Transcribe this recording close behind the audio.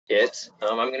it.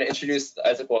 I'm going to introduce the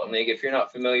Isaac Walton League. If you're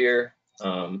not familiar,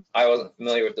 I wasn't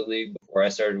familiar with the league before I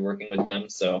started working with them,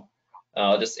 so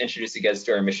I'll just introduce you guys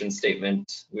to our mission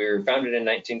statement. We were founded in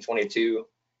 1922,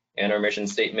 and our mission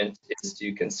statement is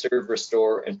to conserve,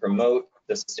 restore, and promote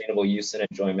the sustainable use and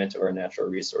enjoyment of our natural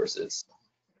resources.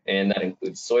 And that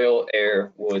includes soil,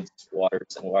 air, woods,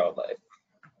 waters, and wildlife.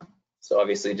 So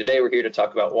obviously today we're here to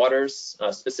talk about waters,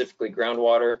 specifically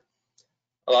groundwater.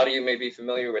 A lot of you may be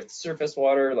familiar with surface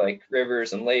water like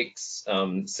rivers and lakes.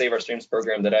 Save Our Streams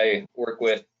program that I work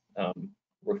with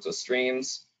works with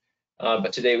streams.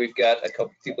 But today we've got a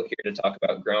couple people here to talk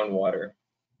about groundwater.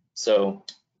 So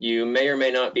you may or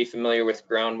may not be familiar with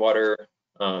groundwater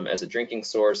as a drinking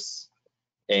source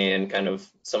and kind of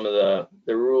some of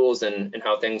the rules and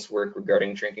how things work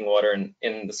regarding drinking water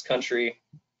in this country.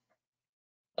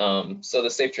 So the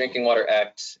Safe Drinking Water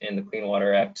Act and the Clean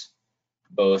Water Act,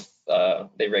 both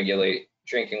they regulate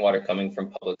drinking water coming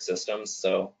from public systems.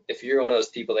 So if you're one of those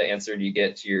people that answered, you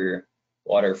get your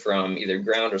water from either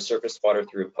ground or surface water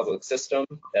through a public system.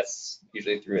 That's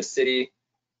usually through a city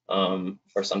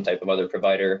or some type of other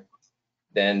provider.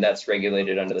 Then that's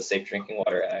regulated under the Safe Drinking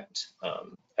Water Act.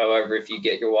 However, if you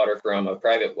get your water from a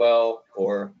private well,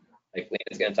 or like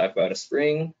Leanne's going to talk about, a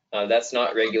spring, that's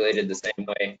not regulated the same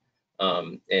way.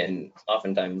 And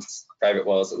oftentimes private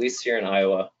wells, at least here in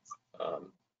Iowa,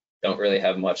 don't really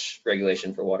have much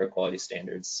regulation for water quality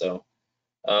standards. So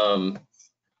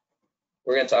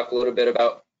we're going to talk a little bit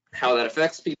about how that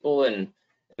affects people and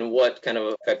what kind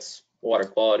of affects water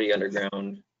quality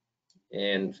underground.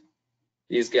 And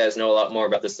these guys know a lot more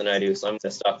about this than I do, so I'm going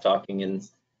to stop talking and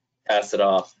pass it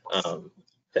off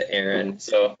to Aaron.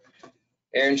 So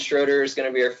Aaron Schroeder is going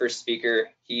to be our first speaker.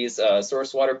 He's a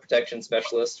source water protection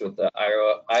specialist with the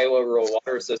Iowa Rural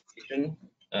Water Association.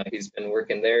 He's been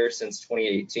working there since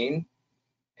 2018.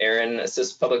 Aaron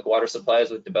assists public water supplies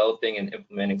with developing and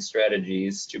implementing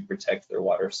strategies to protect their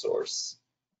water source.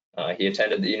 He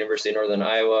attended the University of Northern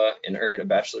Iowa and earned a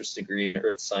bachelor's degree in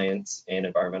earth science and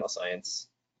environmental science.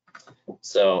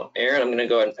 So Aaron, I'm going to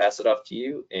go ahead and pass it off to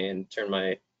you and turn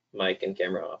my mic and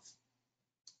camera off.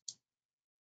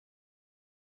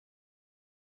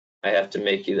 I have to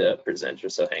make you the presenter,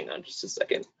 so hang on just a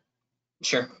second.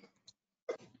 Sure.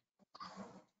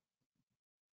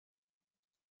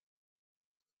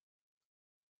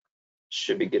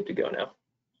 Should be good to go now.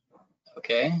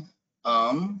 Okay.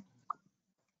 I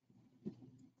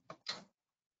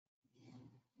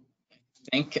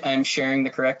think I'm sharing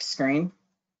the correct screen.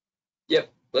 Yep,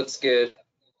 looks good.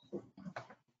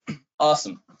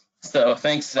 Awesome. So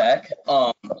thanks, Zach.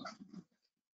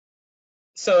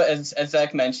 So as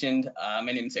Zach mentioned,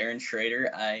 my name is Aaron Schrader.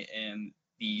 I am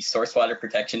the source water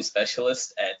protection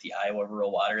specialist at the Iowa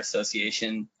Rural Water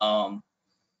Association.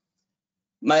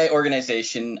 My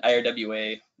organization,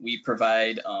 IRWA, we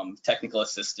provide technical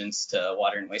assistance to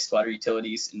water and wastewater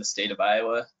utilities in the state of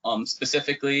Iowa.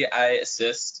 Specifically, I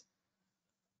assist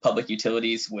public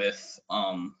utilities with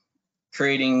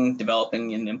creating,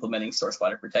 developing, and implementing source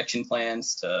water protection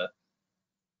plans to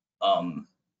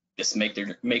just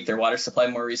make their water supply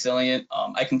more resilient.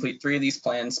 I complete 3 of these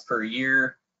plans per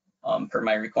year per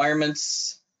my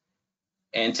requirements.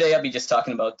 And today I'll be just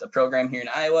talking about the program here in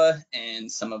Iowa and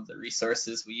some of the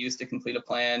resources we use to complete a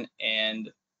plan.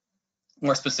 And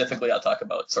more specifically, I'll talk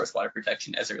about source water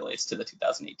protection as it relates to the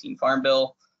 2018 Farm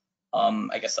Bill.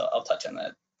 I guess I'll touch on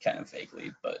that kind of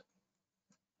vaguely, but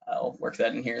I'll work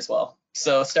that in here as well.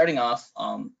 So starting off,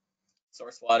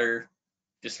 source water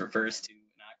just refers to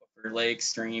an aquifer, lake,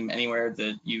 stream, anywhere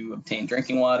that you obtain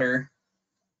drinking water.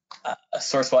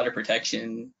 Source water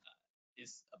protection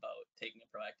is about taking a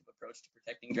proactive approach to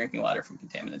protecting drinking water from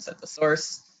contaminants at the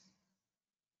source.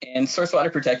 And source water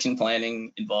protection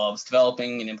planning involves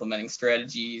developing and implementing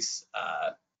strategies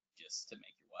just to make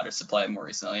your water supply more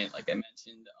resilient, like I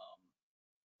mentioned.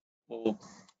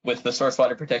 With the source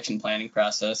water protection planning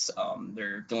process,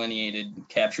 there are delineated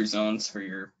capture zones for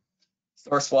your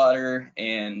source water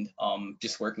and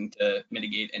just working to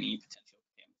mitigate any potential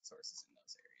contaminant sources in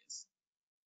those areas.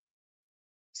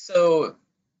 So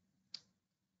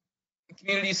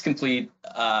communities complete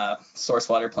source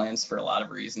water plans for a lot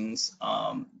of reasons.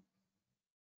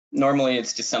 Normally,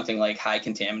 it's just something like high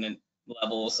contaminant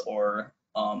levels or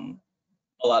a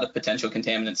lot of potential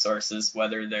contaminant sources,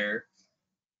 whether they're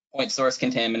point source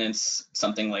contaminants,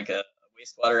 something like a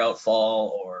wastewater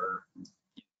outfall or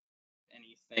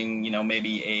anything,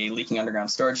 maybe a leaking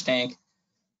underground storage tank,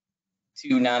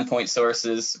 to non-point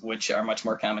sources, which are much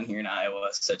more common here in Iowa,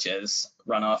 such as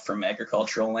runoff from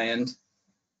agricultural land.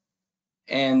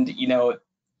 And,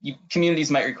 communities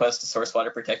might request a source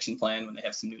water protection plan when they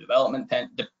have some new development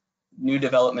new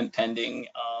development pending.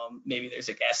 Maybe there's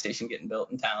a gas station getting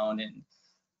built in town, and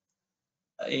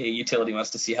a utility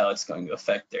wants to see how it's going to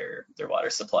affect their water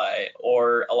supply.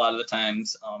 Or a lot of the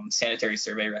times, sanitary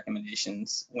survey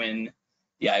recommendations, when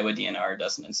the Iowa DNR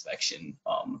does an inspection,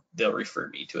 they'll refer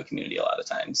me to a community a lot of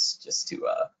times just to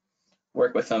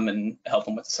work with them and help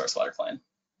them with the source water plan.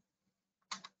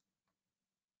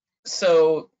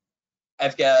 So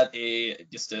I've got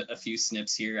just a few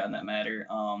snips here on that matter.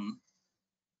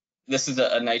 This is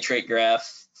a nitrate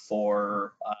graph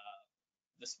for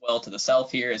this well to the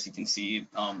south here. As you can see,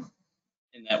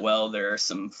 in that well, there are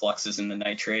some fluxes in the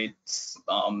nitrates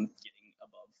getting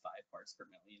above 5 parts per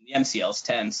million. The MCL is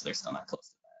 10, so they're still not close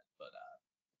to that. But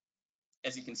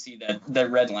as you can see, that the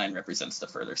red line represents the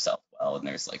further south well, and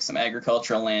there's like some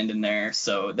agricultural land in there.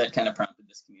 So that kind of prompted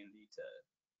this community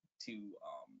to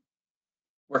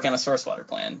work on a source water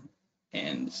plan.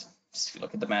 And just if you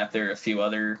look at the map, there are a few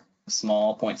other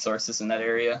small point sources in that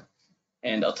area,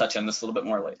 and I'll touch on this a little bit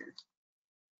more later.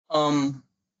 A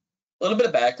little bit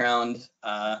of background.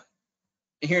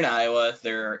 Here in Iowa,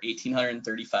 there are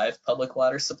 1,835 public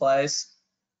water supplies,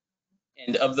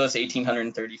 and of those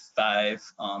 1,835,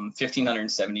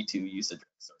 1,572 use a direct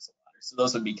source of water. So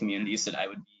those would be communities that I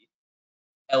would be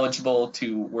eligible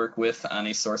to work with on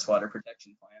a source water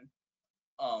protection plan.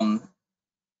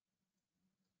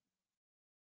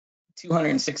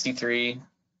 263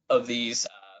 of these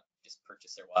just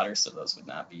purchase their water, so those would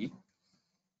not be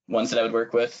ones that I would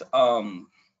work with.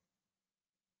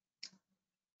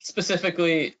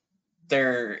 Specifically,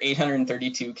 there are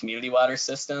 832 community water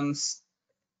systems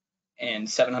and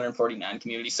 749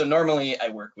 communities. So normally I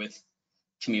work with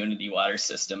community water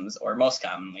systems, or most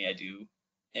commonly I do.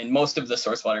 And most of the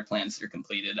source water plans that are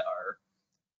completed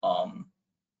are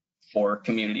for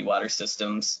community water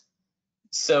systems.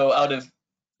 So out of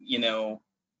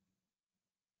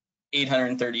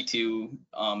 832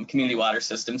 community water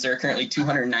systems, there are currently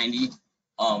 290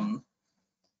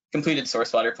 completed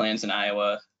source water plans in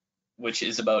Iowa, which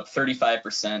is about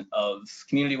 35% of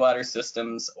community water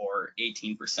systems, or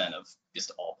 18% of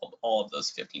just all of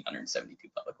those 1,572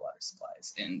 public water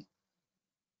supplies. And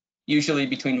usually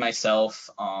between myself,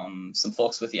 some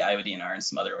folks with the Iowa DNR, and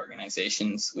some other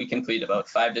organizations, we complete about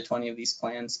 5 to 20 of these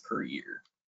plans per year.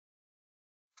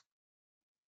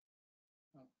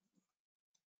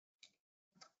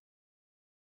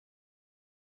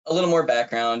 A little more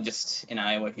background just in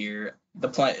Iowa here.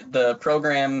 The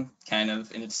program, kind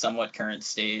of in its somewhat current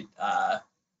state,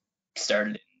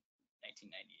 started in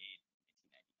 1998,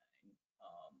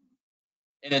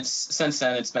 1999. And since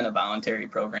then it's been a voluntary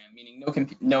program, meaning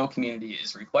no community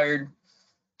is required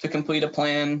to complete a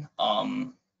plan,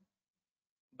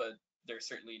 but they're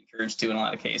certainly encouraged to in a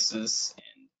lot of cases.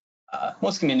 And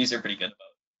most communities are pretty good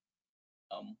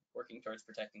about working towards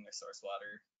protecting their source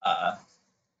water.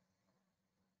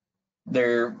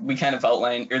 We kind of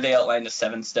outlined, or they outlined a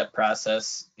 7-step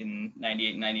process in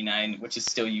 98 and 99, which is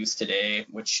still used today,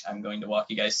 which I'm going to walk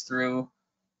you guys through.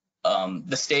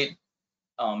 The state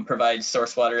provides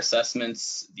source water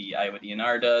assessments, the Iowa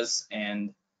DNR does,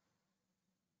 and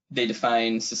they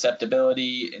define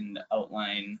susceptibility and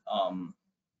outline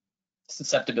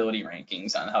susceptibility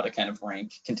rankings on how to kind of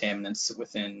rank contaminants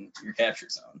within your capture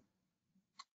zone.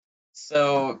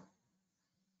 So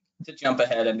to jump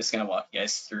ahead, I'm just going to walk you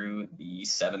guys through the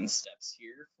 7 steps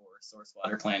here for source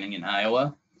water planning in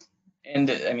Iowa. And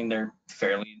I mean, they're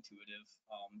fairly intuitive.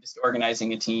 Just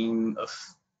organizing a team of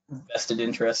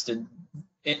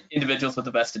individuals with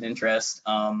a vested interest,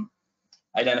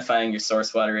 identifying your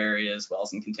source water areas,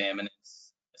 wells, and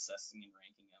contaminants, assessing and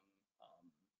ranking them,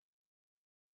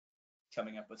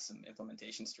 coming up with some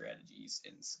implementation strategies,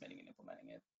 and submitting and implementing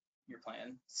your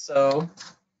plan. So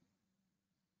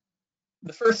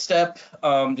the first step,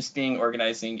 just being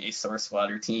organizing a source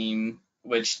water team,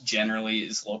 which generally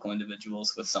is local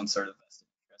individuals with some sort of vested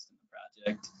interest in the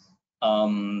project.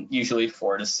 Usually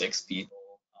 4 to 6 people.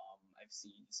 I've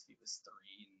seen as few as 3,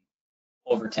 and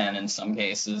over 10 in some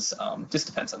cases. Just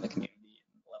depends on the community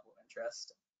and level of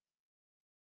interest.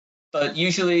 But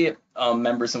usually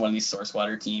members of one of these source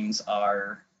water teams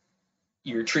are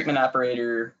your treatment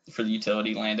operator for the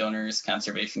utility, landowners,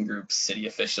 conservation groups, city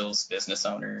officials, business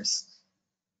owners.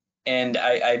 And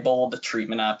I bold the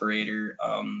treatment operator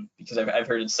because I've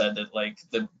heard it said that like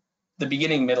the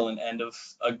beginning, middle, and end of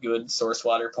a good source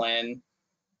water plan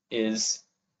is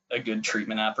a good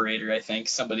treatment operator. I think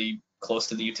somebody close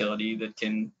to the utility that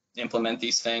can implement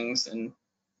these things. And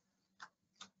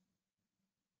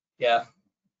yeah,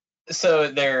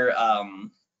 so they're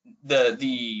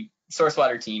the source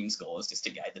water team's goal is just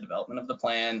to guide the development of the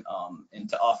plan and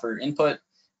to offer input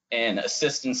and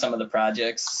assist in some of the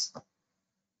projects.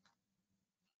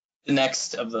 The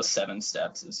next of those 7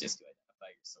 steps is just to identify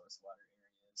your source water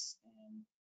areas. And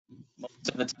most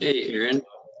of the time, Hey, Aaron.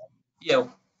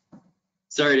 yo,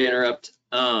 Sorry to interrupt.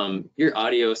 Your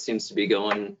audio seems to be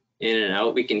going in and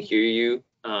out. We can hear you,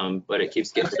 but it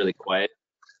keeps getting really quiet.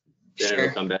 Then it'll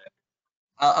sure. come back.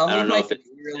 I'll I move don't know my if it's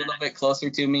computer a little bit closer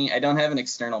to me. I don't have an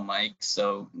external mic,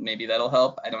 so maybe that'll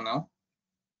help. I don't know.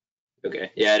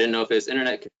 okay. Yeah, I didn't know if it's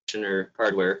internet connection or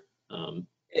hardware, but I'll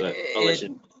let It, you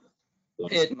know.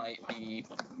 it might be,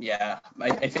 yeah,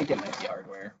 I think it might be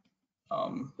hardware.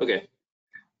 Okay.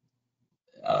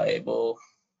 I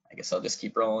guess I'll just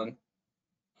keep rolling.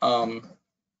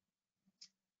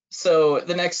 So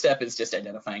the next step is just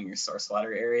identifying your source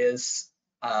water areas.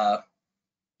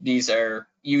 These are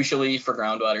usually for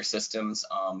groundwater systems,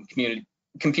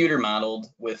 computer modeled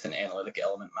with an analytic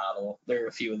element model. There are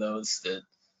a few of those that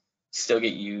still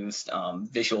get used,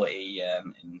 Visual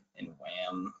AEM and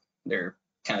WAM. They're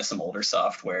kind of some older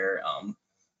software.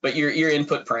 But your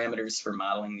input parameters for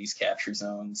modeling these capture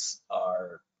zones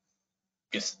are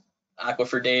just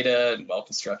aquifer data and well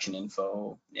construction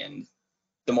info. And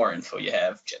the more info you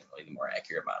have, generally, the more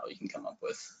accurate model you can come up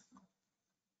with.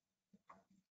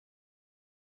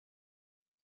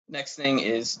 Next thing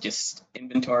is just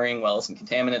inventorying wells and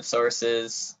contaminant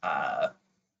sources.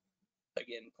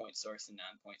 Again, point source and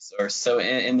non-point source. So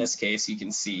in this case, you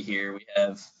can see here we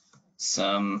have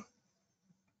some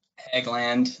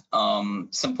hagland,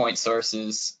 some point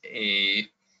sources,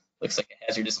 looks like a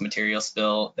hazardous material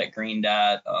spill. That green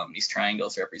dot, these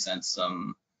triangles represent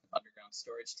some underground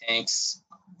storage tanks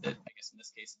that I guess in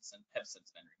this case have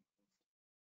since been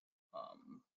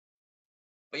removed.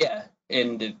 But yeah,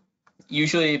 and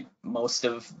usually most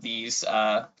of these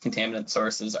contaminant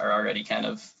sources are already kind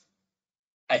of,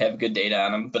 I have good data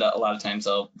on them, but a lot of times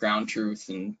I'll ground truth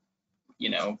and,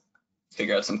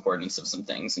 figure out some coordinates of some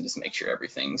things and just make sure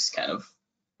everything's kind of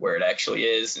where it actually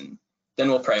is. And then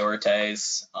we'll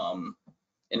prioritize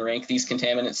and rank these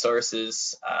contaminant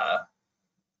sources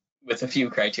with a few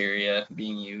criteria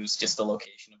being used, just the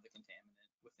location of the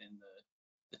contaminant within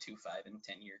the 2, 5, and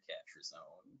 10-year capture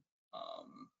zone.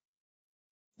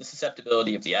 The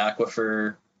susceptibility of the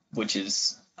aquifer, which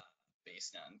is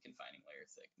based on confining layer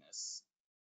thickness.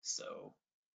 So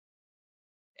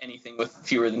anything with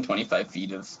fewer than 25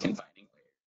 feet of confining layer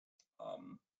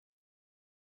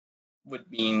would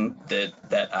mean that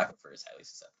that aquifer is highly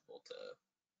susceptible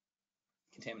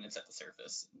to contaminants at the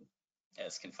surface. And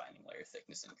as confining layer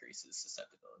thickness increases,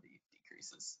 susceptibility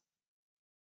decreases.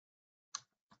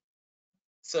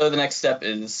 So the next step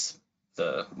is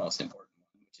the most important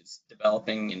one, which is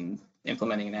developing and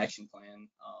implementing an action plan,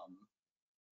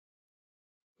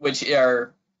 which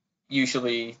are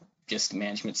usually just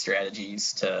management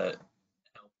strategies to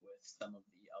help with some of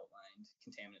the outlined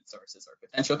contaminant sources or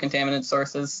potential contaminant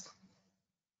sources.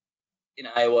 In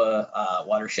Iowa,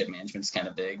 watershed management is kind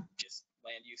of big, just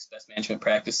land use best management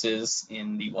practices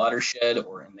in the watershed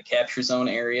or in the capture zone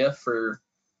area for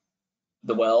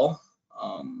the well.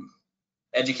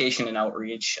 Education and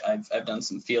outreach, I've done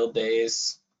some field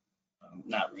days,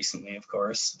 not recently, of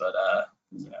course, but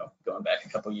going back a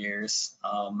couple years.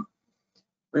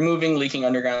 Removing leaking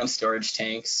underground storage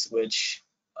tanks, which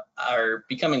are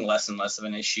becoming less and less of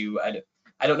an issue. I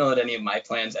don't know that any of my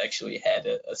plans actually had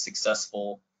a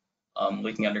successful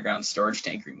leaking underground storage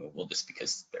tank removal, just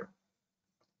because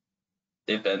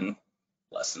they've been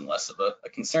less and less of a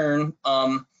concern.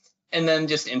 And then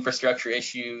just infrastructure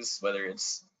issues, whether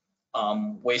it's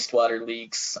wastewater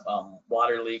leaks,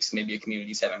 water leaks. Maybe a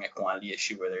community's having a quantity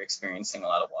issue where they're experiencing a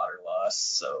lot of water loss.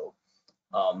 So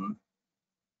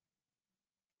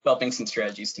developing some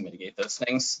strategies to mitigate those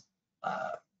things.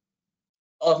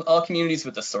 All communities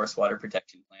with a source water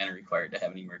protection plan are required to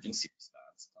have an emergency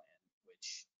response plan,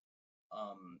 which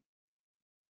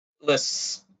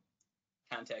lists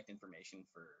contact information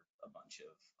for a bunch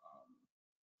of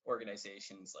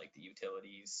organizations like the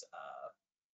utilities,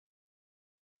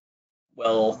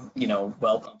 well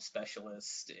pump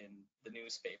specialist, in the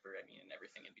newspaper, and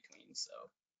everything in between. So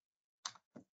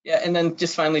yeah, and then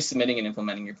just finally submitting and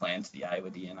implementing your plan to the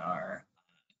Iowa DNR.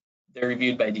 They're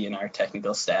reviewed by DNR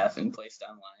technical staff and placed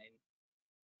online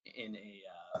in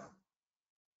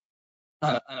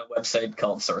on a website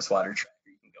called Source Water Tracker.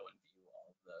 You can go and view all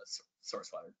of the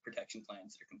source water protection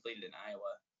plans that are completed in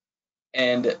Iowa.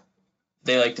 And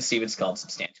they like to see what's called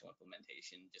substantial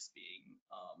implementation, just being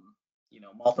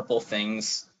multiple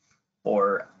things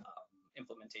or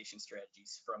implementation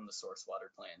strategies from the source water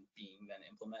plan being then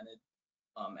implemented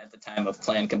at the time of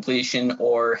plan completion,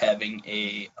 or having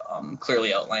a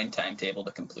clearly outlined timetable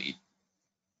to complete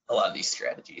a lot of these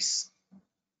strategies.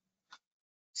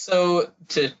 So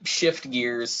to shift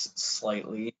gears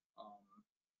slightly,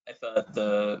 I thought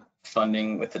the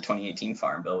funding with the 2018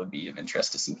 Farm Bill would be of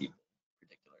interest to some people,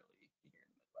 particularly here in the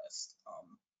Midwest.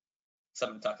 So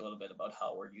I'm going to talk a little bit about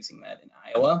how we're using that in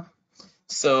Iowa.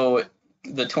 So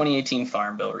the 2018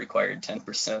 Farm Bill required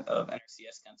 10% of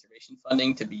NRCS conservation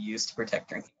funding to be used to protect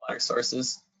drinking water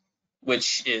sources,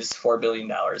 which is $4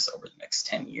 billion over the next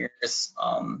 10 years.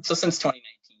 So since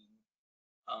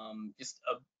 2019, just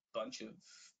a bunch of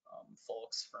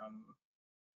folks from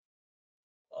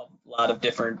a lot of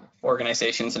different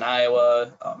organizations in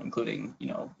Iowa, including,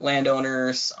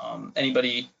 landowners,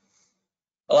 anybody,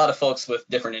 a lot of folks with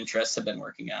different interests have been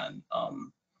working on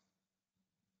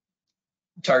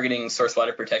targeting source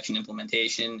water protection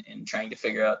implementation and trying to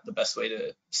figure out the best way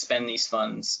to spend these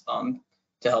funds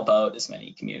to help out as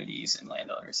many communities and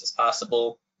landowners as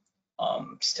possible,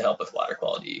 just to help with water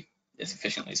quality as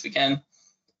efficiently as we can.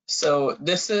 So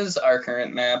this is our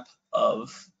current map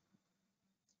of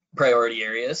priority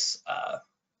areas.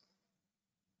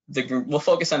 We'll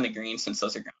focus on the green since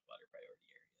those are groundwater priority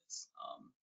areas.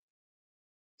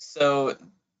 So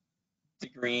the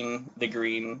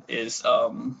green is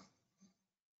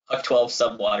HUC 12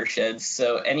 sub-watersheds.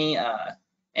 So any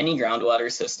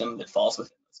groundwater system that falls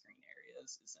within those green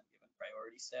areas is then given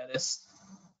priority status.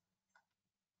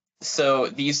 So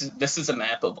this is a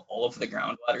map of all of the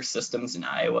groundwater systems in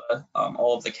Iowa,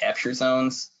 all of the capture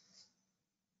zones.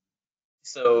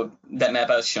 So that map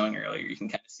I was showing earlier, you can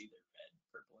kind of see the red,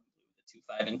 purple, and blue,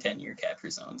 the 2, 5, and 10-year capture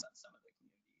zones on some of the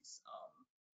communities.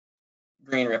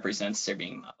 Green represents they're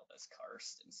being modeled as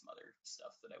karst and some other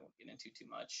stuff that I won't get into too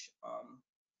much.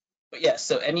 But yeah,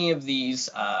 so any of these,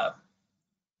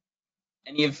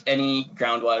 any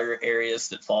groundwater areas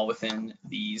that fall within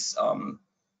these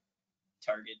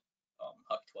target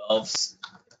HUC 12s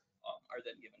are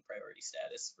then given priority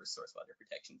status for source water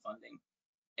protection funding.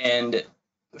 And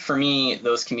for me,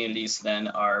 those communities then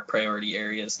are priority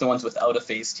areas. The ones without a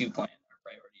phase 2 plan are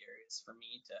priority areas for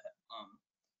me to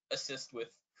assist with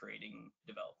creating,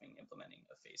 developing, implementing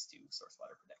a phase 2 source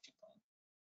water protection plan.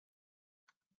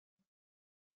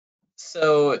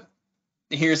 So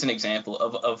here's an example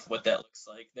of what that looks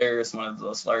like. There's one of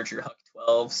those larger HUC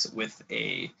 12s with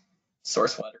a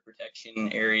source water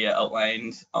protection area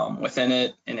outlined within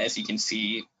it. And as you can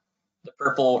see, the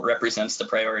purple represents the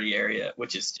priority area,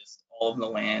 which is just all of the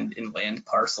land in land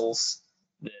parcels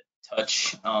that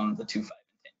touch the 2, 5, and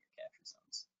 10-year capture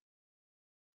zones.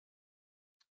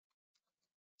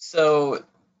 So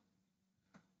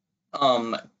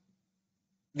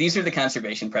these are the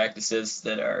conservation practices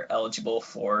that are eligible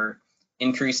for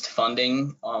increased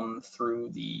funding through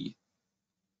the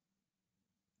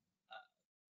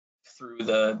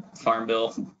Farm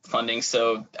Bill funding.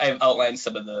 So I've outlined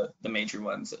some of the major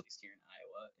ones, at least here in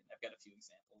Iowa, and I've got a few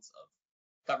examples of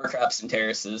cover crops and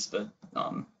terraces, but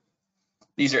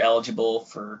these are eligible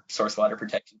for source water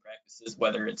protection practices,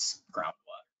 whether it's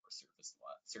groundwater or surface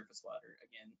water.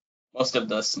 Again, most of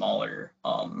the smaller,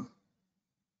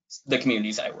 the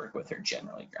communities I work with are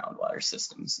generally groundwater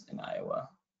systems in Iowa,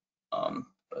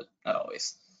 but not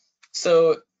always.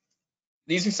 So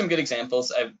these are some good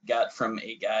examples I've got from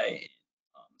a guy in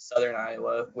southern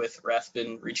Iowa with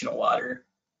Rathbun Regional Water.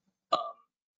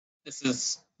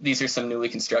 These are some newly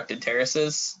constructed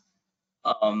terraces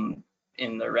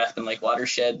in the Rathbun Lake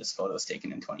watershed. This photo was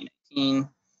taken in 2019.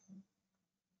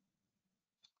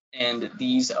 And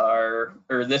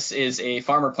this is a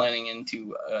farmer planning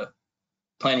into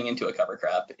a cover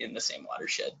crop in the same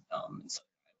watershed in southern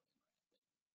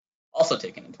Iowa, also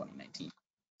taken in 2019.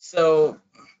 So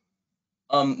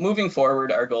moving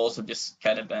forward, our goals have just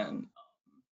kind of been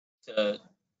to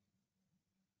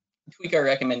tweak our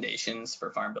recommendations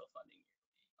for Farm Bill funding.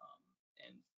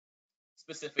 And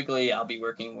specifically, I'll be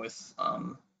working with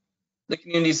the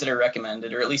communities that are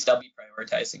recommended, or at least I'll be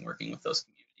prioritizing working with those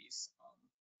communities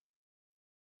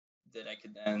that I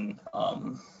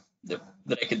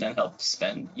could then help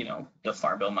spend, the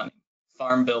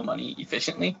Farm Bill money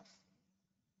efficiently.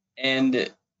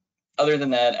 And other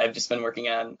than that, I've just been working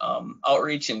on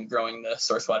outreach and growing the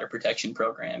source water protection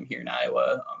program here in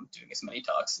Iowa, doing as many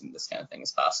talks and this kind of thing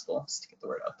as possible just to get the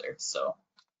word out there. So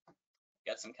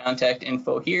got some contact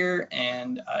info here,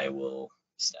 and I will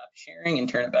stop sharing and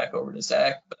turn it back over to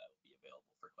Zach, but I will be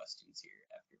available for questions here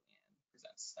after Leanne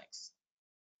presents. Thanks.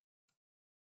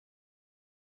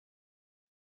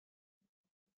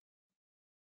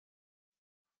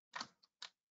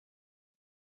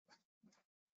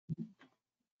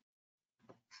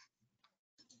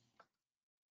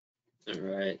 All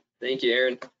right, thank you,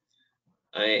 Aaron.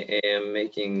 I am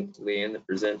making Leanne the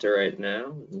presenter right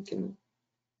now. We can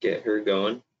get her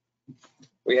going.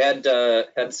 We had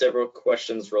several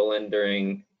questions roll in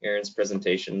during Aaron's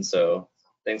presentation, so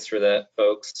Thanks for that,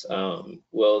 folks.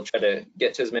 We'll try to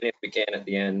get to as many as we can at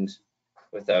the end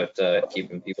without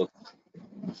keeping people.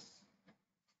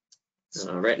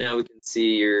 Right now we can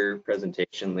see your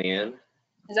presentation, Leanne.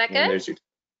 Is that And good? there's your,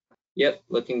 yep,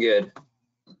 looking good.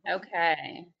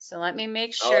 Okay, so let me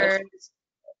make sure.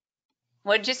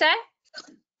 What did you say?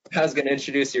 I was going to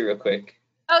introduce you real quick.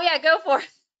 Oh yeah, go for it.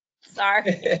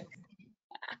 Sorry.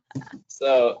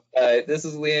 So this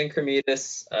is Leanne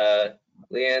Cremidas.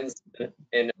 Leanne's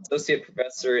an associate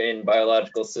professor in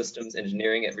biological systems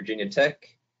engineering at Virginia Tech.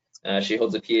 She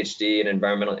holds a PhD in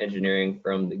environmental engineering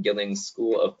from the Gillings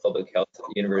School of Public Health at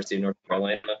the University of North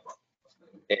Carolina.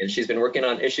 And she's been working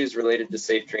on issues related to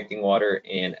safe drinking water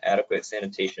and adequate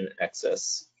sanitation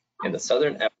access in the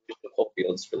southern Appalachian coal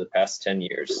fields for the past 10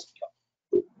 years.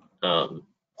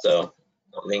 So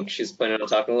I think she's planning on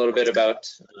talking a little bit about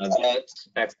that,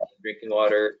 access to drinking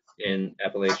water in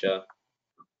Appalachia.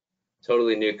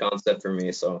 Totally new concept for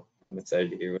me, so I'm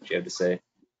excited to hear what you have to say.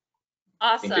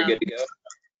 Awesome. Think you're good to go?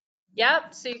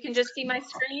 Yep, so you can just see my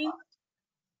screen?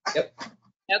 Yep.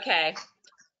 Okay.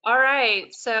 All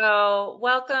right, so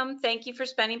welcome. Thank you for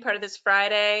spending part of this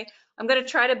Friday. I'm going to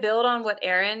try to build on what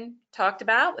Erin talked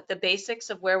about with the basics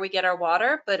of where we get our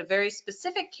water, but a very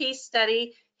specific case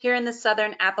study here in the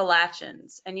Southern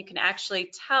Appalachians. And you can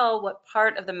actually tell what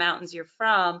part of the mountains you're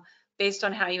from based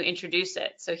on how you introduce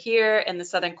it. So here in the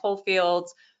Southern coal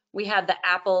fields, we have the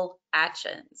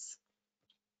Appalachians.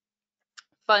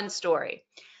 Fun story.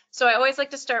 So I always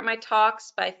like to start my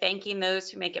talks by thanking those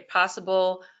who make it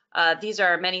possible. These are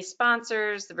our many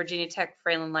sponsors, the Virginia Tech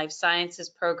Fralin Life Sciences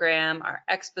Program, our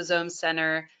Exposome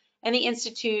Center, and the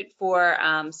Institute for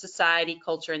Society,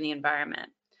 Culture, and the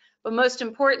Environment. But most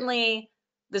importantly,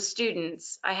 the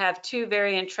students. I have two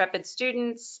very intrepid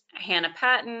students, Hannah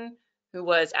Patton, who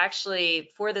was actually,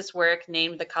 for this work,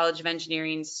 named the College of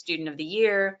Engineering Student of the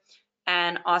Year,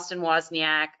 and Austin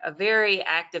Wozniak, a very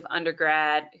active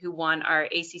undergrad who won our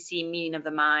ACC Meeting of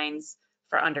the Minds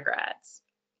for undergrads.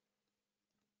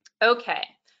 Okay,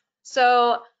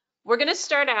 so we're going to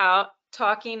start out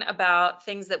talking about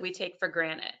things that we take for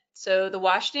granted. So the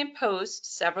Washington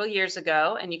Post several years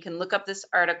ago, and you can look up this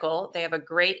article, they have a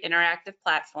great interactive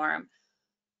platform,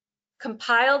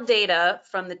 compiled data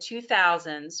from the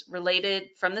 2000s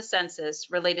from the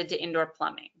census related to indoor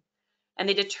plumbing. And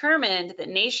they determined that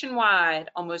nationwide,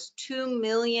 almost 2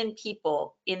 million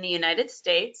people in the United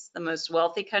States, the most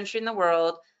wealthy country in the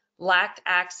world, lacked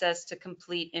access to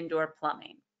complete indoor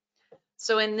plumbing.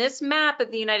 So in this map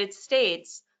of the United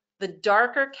States, the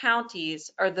darker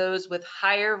counties are those with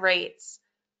higher rates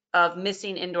of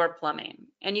missing indoor plumbing.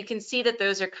 And you can see that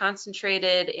those are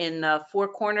concentrated in the Four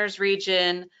Corners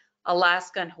region,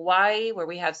 Alaska and Hawaii, where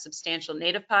we have substantial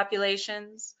native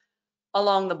populations,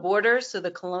 along the border, so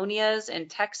the colonias in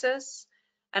Texas.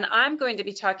 And I'm going to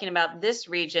be talking about this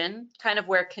region, kind of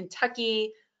where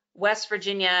Kentucky, West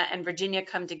Virginia, and Virginia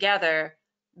come together,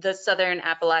 the Southern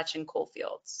Appalachian coal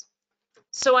fields.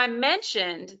 So I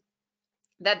mentioned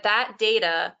that that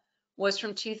data was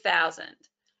from 2000,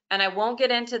 and I won't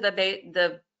get into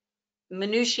the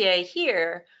minutiae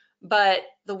here, but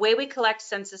the way we collect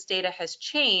census data has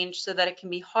changed so that it can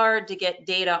be hard to get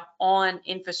data on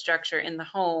infrastructure in the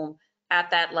home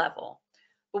at that level.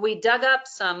 But we dug up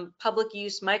some public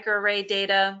use microarray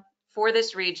data for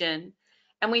this region,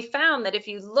 and we found that if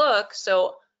you look,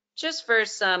 so just for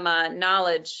some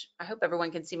knowledge, I hope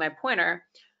everyone can see my pointer,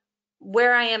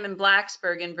 where I am in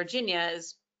Blacksburg in Virginia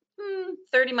is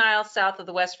 30 miles south of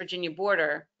the West Virginia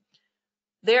border.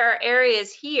 There are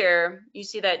areas here, you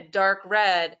see that dark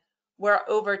red, where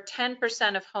over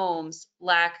 10% of homes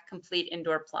lack complete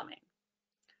indoor plumbing.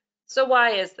 So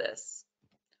why is this?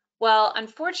 Well,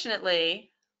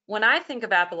 unfortunately, when I think of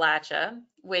Appalachia,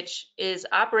 which is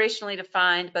operationally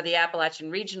defined by the Appalachian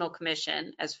Regional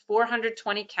Commission as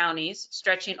 420 counties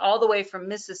stretching all the way from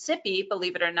Mississippi,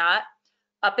 believe it or not,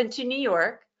 up into New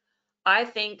York, I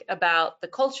think about the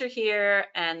culture here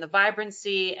and the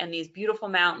vibrancy and these beautiful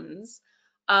mountains,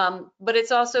 but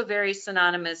it's also very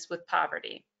synonymous with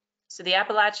poverty. So the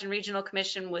Appalachian Regional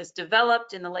Commission was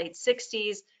developed in the late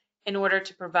 60s in order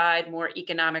to provide more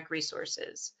economic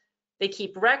resources. They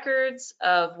keep records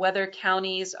of whether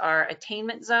counties are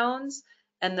attainment zones,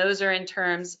 and those are in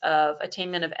terms of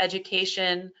attainment of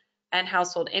education and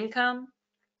household income,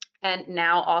 and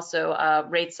now also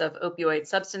rates of opioid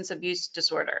substance abuse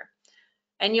disorder.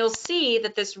 And you'll see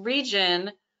that this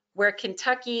region where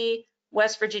Kentucky,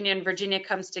 West Virginia, and Virginia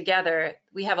comes together,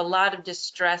 we have a lot of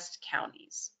distressed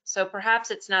counties. So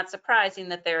perhaps it's not surprising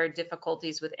that there are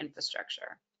difficulties with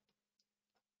infrastructure.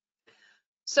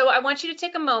 So I want you to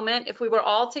take a moment, if we were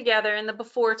all together in the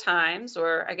before times,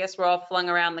 or I guess we're all flung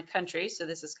around the country, so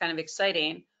this is kind of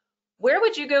exciting. Where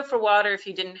would you go for water if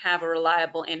you didn't have a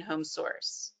reliable in-home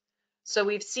source? So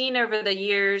we've seen over the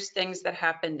years things that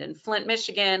happened in Flint,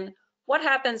 Michigan. What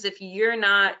happens if you're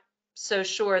not so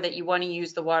sure that you want to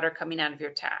use the water coming out of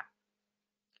your tap?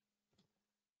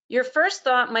 Your first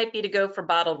thought might be to go for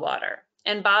bottled water,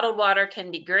 and bottled water can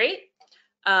be great.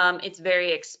 It's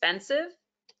very expensive.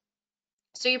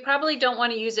 So you probably don't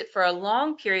want to use it for a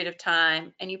long period of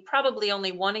time, and you probably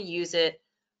only want to use it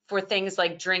for things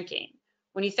like drinking.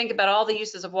 When you think about all the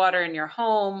uses of water in your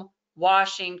home,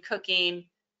 washing, cooking,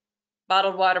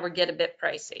 bottled water would get a bit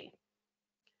pricey.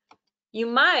 You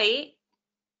might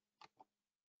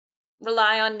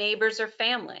rely on neighbors or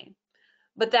family,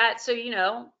 but so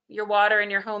your water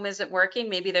in your home isn't working,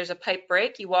 maybe there's a pipe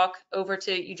break, you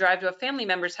drive to a family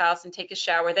member's house and take a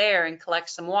shower there and collect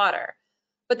some water.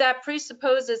 But that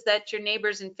presupposes that your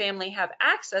neighbors and family have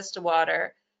access to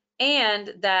water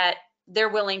and that they're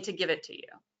willing to give it to you.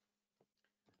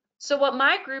 So what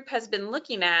my group has been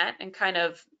looking at, and kind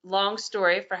of long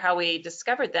story for how we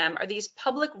discovered them, are these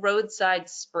public roadside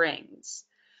springs.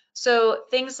 So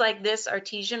things like this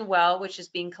artesian well, which is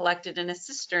being collected in a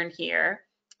cistern here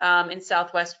in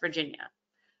Southwest Virginia.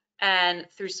 And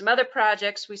through some other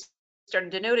projects, we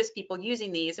started to notice people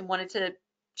using these and wanted to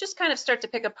just kind of start to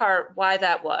pick apart why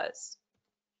that was.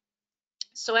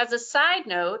 So as a side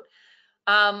note,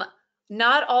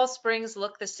 not all springs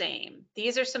look the same.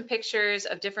 These are some pictures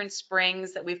of different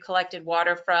springs that we've collected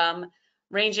water from,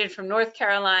 ranging from North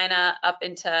Carolina up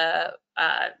into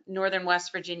northern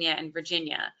West Virginia and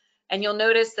Virginia. And you'll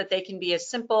notice that they can be as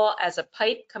simple as a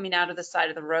pipe coming out of the side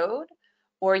of the road,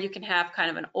 or you can have kind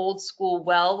of an old school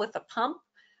well with a pump,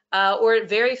 or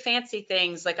very fancy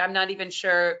things like, I'm not even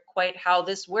sure quite how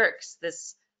this works,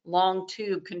 this long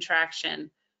tube contraction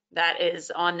that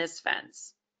is on this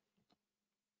fence.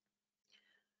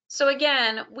 So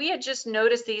again, we had just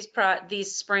noticed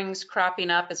these springs cropping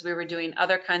up as we were doing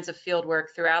other kinds of field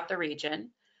work throughout the region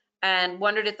and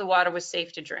wondered if the water was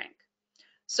safe to drink.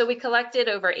 So we collected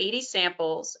over 80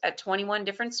 samples at 21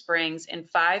 different springs in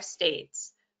 5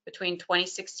 states between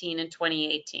 2016 and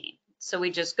 2018. So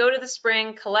we just go to the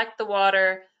spring, collect the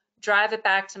water, drive it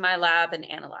back to my lab and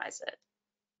analyze it.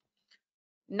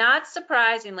 Not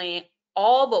surprisingly,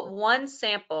 all but one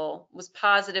sample was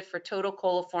positive for total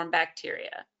coliform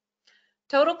bacteria.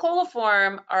 Total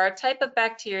coliform are a type of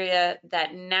bacteria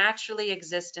that naturally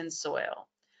exist in soil.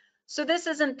 So this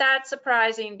isn't that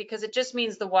surprising because it just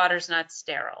means the water's not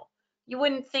sterile. You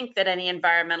wouldn't think that any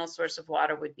environmental source of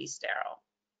water would be sterile.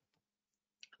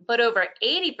 But over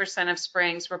 80% of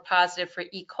springs were positive for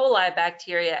E. coli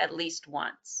bacteria at least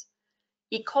once.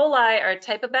 E. coli are a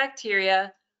type of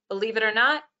bacteria. Believe it or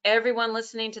not, everyone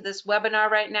listening to this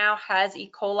webinar right now has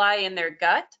E. coli in their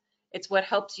gut. It's what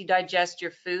helps you digest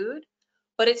your food,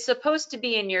 but it's supposed to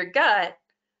be in your gut,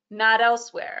 not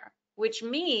elsewhere, which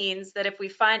means that if we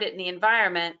find it in the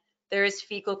environment, there is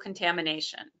fecal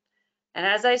contamination. And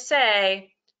as I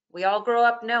say, we all grow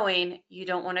up knowing you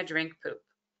don't want to drink poop.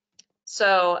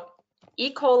 So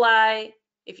E. coli,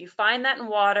 if you find that in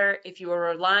water, if you are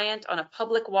reliant on a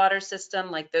public water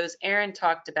system like those Aaron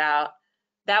talked about,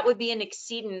 that would be an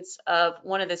exceedance of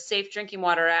one of the Safe Drinking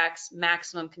Water Act's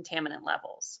maximum contaminant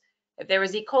levels. If there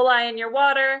was E. coli in your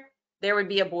water, there would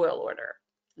be a boil order.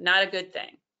 Not a good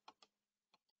thing.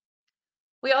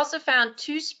 We also found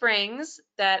 2 springs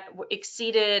that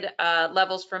exceeded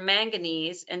levels for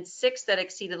manganese and 6 that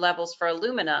exceeded levels for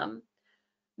aluminum.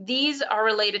 These are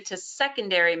related to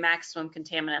secondary maximum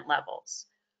contaminant levels.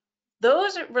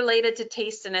 Those are related to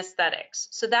taste and aesthetics.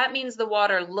 So that means the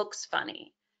water looks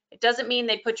funny. It doesn't mean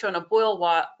they put you on a boil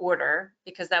order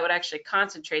because that would actually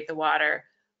concentrate the water,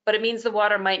 but it means the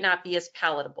water might not be as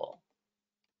palatable.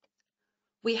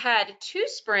 We had 2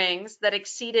 springs that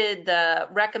exceeded the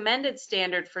recommended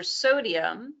standard for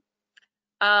sodium,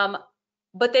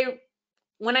 but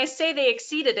when I say they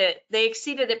exceeded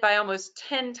it by almost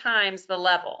 10 times the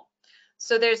level.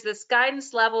 So there's this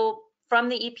guidance level from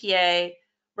the EPA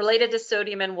related to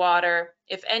sodium in water.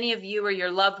 If any of you or your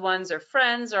loved ones or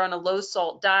friends are on a low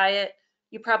salt diet,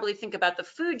 you probably think about the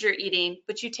food you're eating,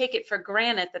 but you take it for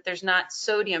granted that there's not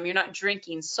sodium, you're not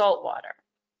drinking salt water.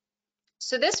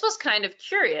 So this was kind of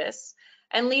curious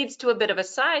and leads to a bit of a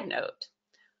side note.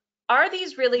 Are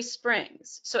these really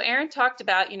springs? So Aaron talked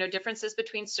about, differences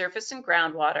between surface and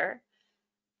groundwater.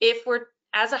 If we're,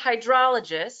 as a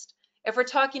hydrologist, if we're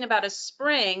talking about a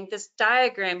spring, this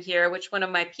diagram here, which one of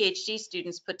my PhD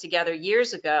students put together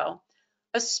years ago,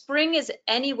 a spring is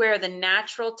anywhere the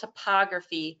natural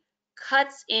topography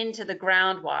cuts into the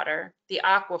groundwater, the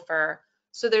aquifer,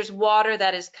 So there's water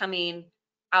that is coming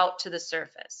out to the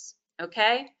surface,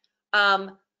 okay?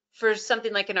 For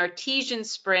something like an artesian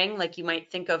spring, like you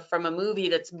might think of from a movie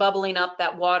that's bubbling up,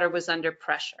 that water was under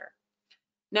pressure.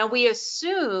 Now we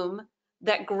assume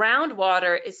that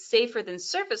groundwater is safer than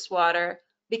surface water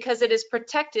because it is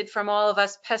protected from all of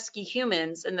us pesky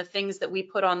humans and the things that we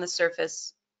put on the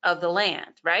surface of the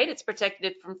land, right? It's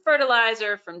protected from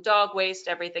fertilizer, from dog waste,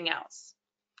 everything else.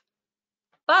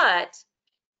 But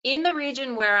in the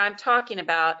region where I'm talking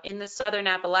about, in the southern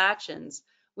Appalachians,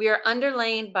 we are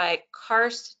underlain by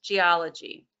karst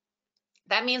geology.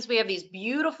 That means we have these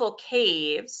beautiful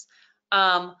caves,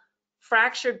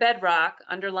 fractured bedrock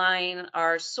underlying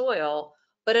our soil,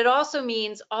 but it also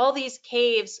means all these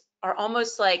caves are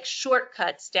almost like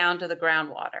shortcuts down to the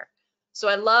groundwater. So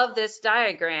I love this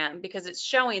diagram because it's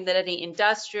showing that any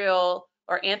industrial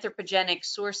or anthropogenic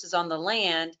sources on the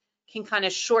land can kind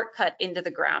of shortcut into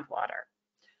the groundwater.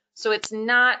 So it's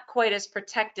not quite as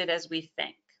protected as we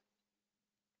think.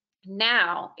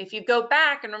 Now, if you go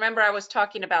back and remember I was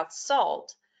talking about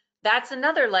salt, that's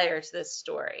another layer to this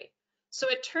story. So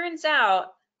it turns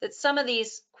out that some of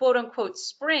these quote unquote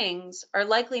springs are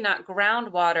likely not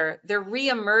groundwater, they're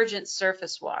re-emergent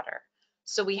surface water.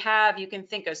 So we have, you can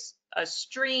think of a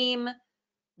stream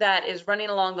that is running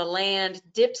along the land,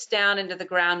 dips down into the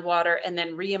groundwater and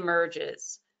then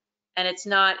re-emerges. And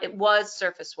it was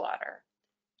surface water.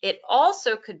 It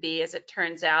also could be, as it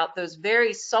turns out, those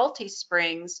very salty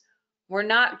springs were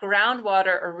not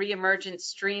groundwater or re-emergent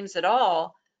streams at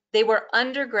all. They were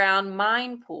underground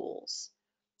mine pools.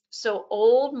 So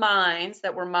old mines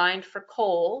that were mined for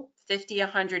coal 50,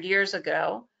 100 years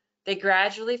ago, they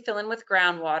gradually fill in with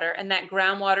groundwater, and that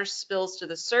groundwater spills to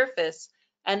the surface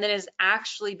and then is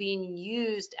actually being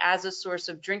used as a source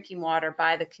of drinking water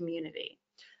by the community.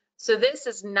 So this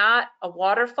is not a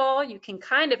waterfall. You can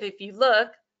kind of, if you look,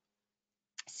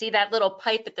 see that little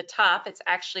pipe at the top, it's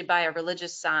actually by a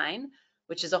religious sign,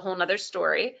 which is a whole nother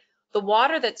story. The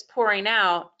water that's pouring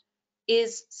out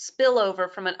is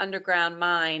spillover from an underground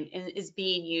mine and is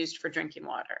being used for drinking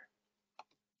water.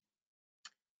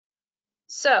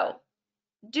 So,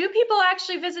 do people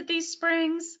actually visit these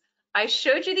springs? I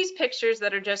showed you these pictures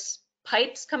that are just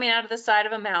pipes coming out of the side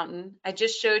of a mountain. I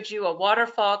just showed you a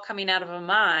waterfall coming out of a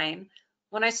mine.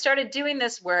 When I started doing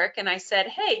this work and I said,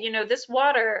 hey, you know, this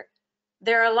water,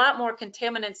 there are a lot more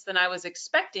contaminants than I was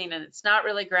expecting, and it's not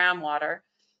really groundwater.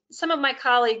 Some of my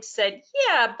colleagues said,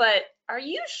 yeah, but are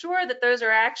you sure that those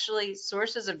are actually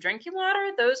sources of drinking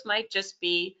water? Those might just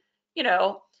be, you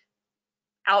know,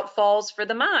 outfalls for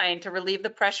the mine to relieve the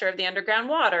pressure of the underground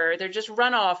water. They're just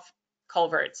runoff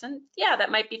culverts. And yeah,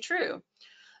 that might be true.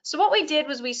 So what we did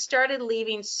was we started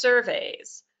leaving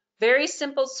surveys, very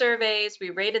simple surveys.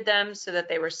 We rated them so that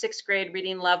they were 6th grade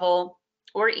reading level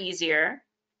or easier.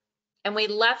 And we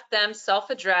left them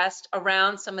self-addressed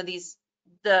around some of these,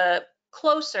 the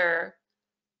closer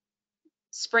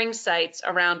spring sites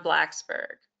around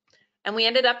Blacksburg. And we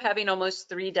ended up having almost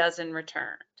 3 dozen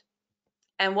returned.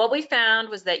 And what we found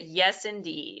was that yes,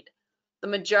 indeed, the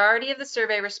majority of the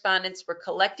survey respondents were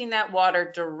collecting that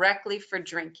water directly for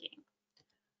drinking.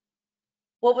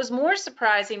 What was more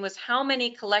surprising was how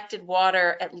many collected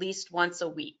water at least once a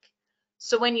week.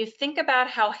 So when you think about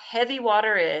how heavy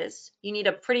water is, you need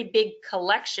a pretty big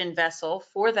collection vessel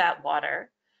for that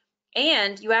water,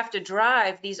 and you have to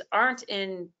drive. These aren't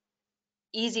in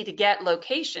easy to get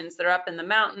locations. They're up in the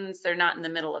mountains, they're not in the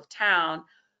middle of town.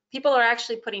 People are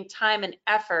actually putting time and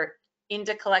effort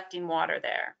into collecting water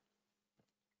there.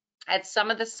 At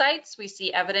some of the sites, we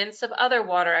see evidence of other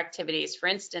water activities. For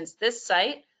instance, this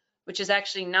site, which is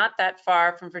actually not that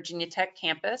far from Virginia Tech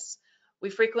campus, we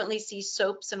frequently see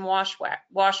soaps and wash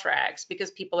rags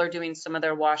because people are doing some of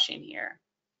their washing here.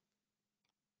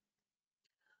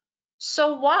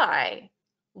 So why?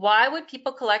 Why would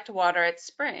people collect water at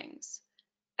springs?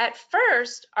 At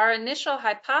first, our initial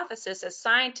hypothesis as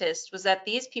scientists was that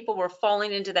these people were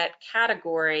falling into that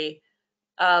category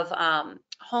of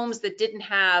homes that didn't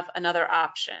have another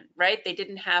option, right? They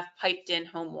didn't have piped in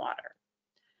home water.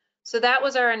 So that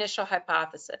was our initial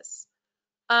hypothesis.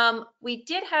 We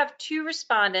did have 2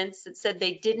 respondents that said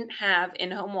they didn't have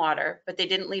in-home water, but they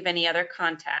didn't leave any other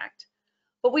contact.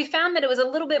 But we found that it was a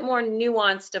little bit more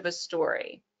nuanced of a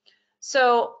story.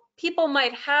 So people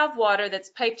might have water that's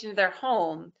piped into their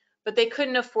home, but they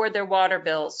couldn't afford their water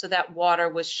bills, so that water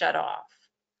was shut off.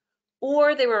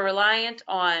 Or they were reliant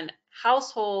on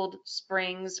household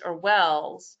springs or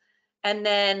wells, and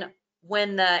then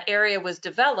when the area was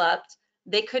developed,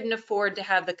 they couldn't afford to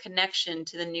have the connection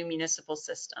to the new municipal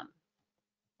system.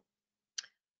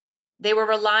 They were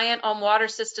reliant on water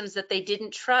systems that they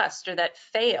didn't trust or that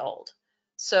failed.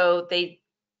 So they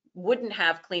wouldn't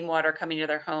have clean water coming to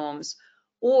their homes,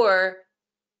 or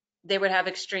they would have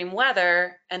extreme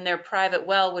weather and their private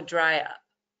well would dry up.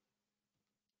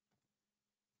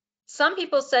 Some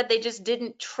people said they just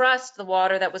didn't trust the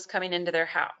water that was coming into their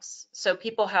house. So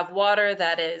people have water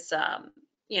that is,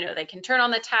 they can turn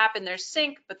on the tap in their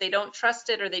sink, but they don't trust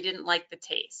it or they didn't like the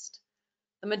taste.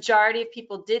 The majority of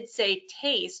people did say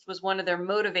taste was one of their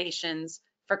motivations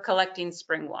for collecting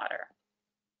spring water.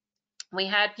 We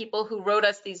had people who wrote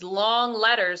us these long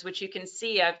letters, which you can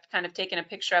see, I've kind of taken a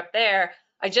picture up there.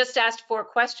 I just asked 4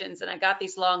 questions and I got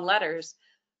these long letters.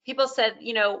 People said,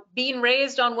 being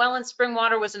raised on well and spring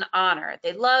water was an honor.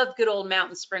 They loved good old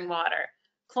mountain spring water.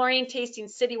 Chlorine tasting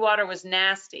city water was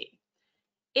nasty.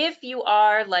 If you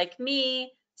are, like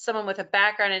me, someone with a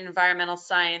background in environmental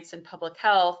science and public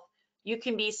health, you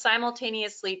can be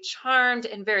simultaneously charmed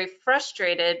and very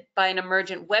frustrated by an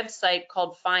emergent website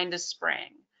called Find a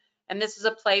Spring. And this is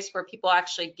a place where people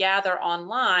actually gather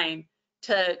online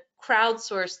to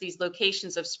crowdsource these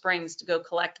locations of springs to go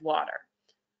collect water.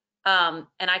 And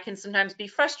I can sometimes be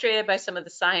frustrated by some of the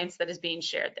science that is being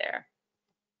shared there.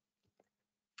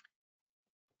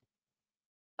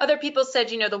 Other people said,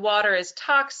 the water is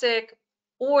toxic,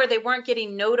 or they weren't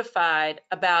getting notified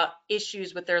about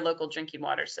issues with their local drinking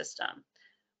water system.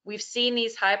 We've seen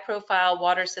these high-profile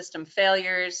water system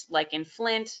failures like in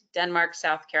Flint, Denmark,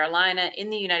 South Carolina, in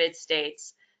the United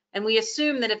States, and we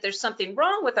assume that if there's something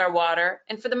wrong with our water,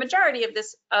 and for the majority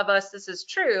of us this is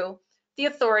true, the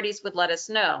authorities would let us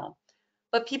know.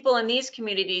 But people in these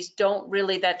communities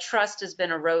that trust has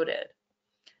been eroded.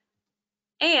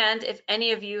 And if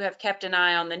any of you have kept an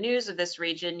eye on the news of this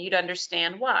region, you'd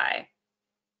understand why.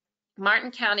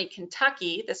 Martin County,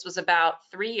 Kentucky, this was about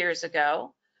 3 years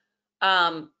ago.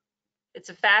 It's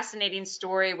a fascinating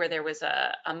story where there was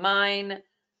a mine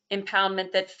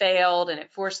impoundment that failed and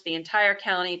it forced the entire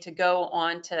county to go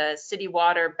on to city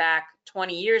water back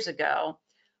 20 years ago,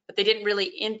 but they didn't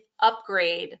really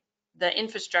upgrade the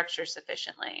infrastructure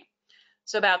sufficiently.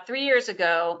 So about 3 years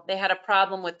ago, they had a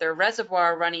problem with their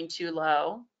reservoir running too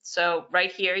low. So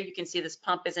right here, you can see this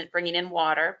pump isn't bringing in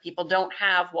water. People don't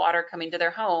have water coming to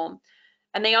their home.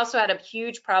 And they also had a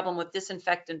huge problem with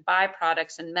disinfectant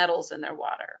byproducts and metals in their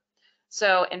water.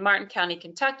 So in Martin County,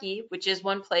 Kentucky, which is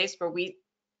one place where we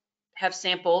have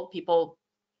sampled people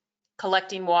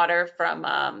collecting water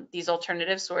from these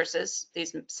alternative sources,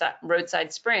 these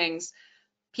roadside springs,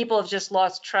 people have just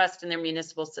lost trust in their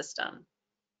municipal system.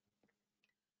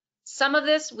 Some of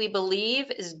this, we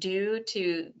believe, is due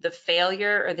to the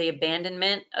failure or the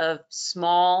abandonment of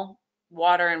small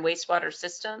water and wastewater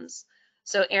systems.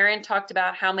 So Aaron talked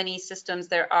about how many systems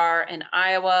there are in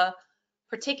Iowa.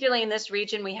 Particularly in this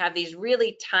region, we have these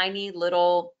really tiny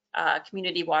little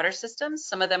community water systems.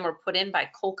 Some of them were put in by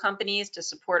coal companies to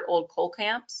support old coal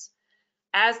camps.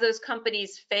 As those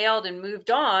companies failed and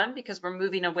moved on, because we're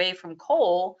moving away from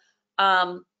coal,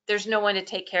 there's no one to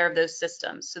take care of those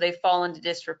systems. So they fall into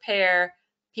disrepair.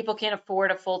 People can't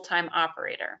afford a full-time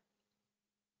operator.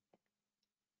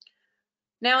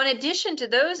 Now, in addition to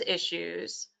those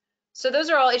issues, so those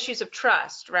are all issues of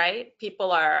trust, right?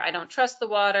 People are, I don't trust the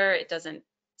water, it doesn't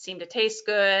seem to taste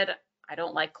good, I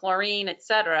don't like chlorine,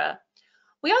 etc.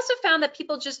 We also found that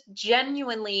people just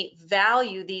genuinely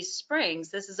value these springs.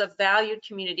 This is a valued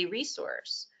community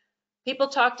resource. People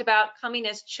talked about coming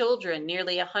as children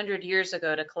nearly 100 years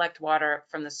ago to collect water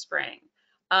from the spring.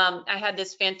 I had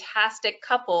this fantastic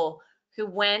couple who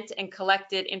went and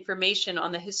collected information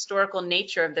on the historical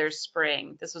nature of their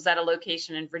spring. This was at a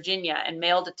location in Virginia and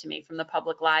mailed it to me from the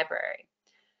public library.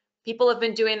 People have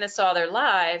been doing this all their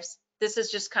lives. This is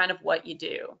just kind of what you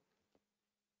do.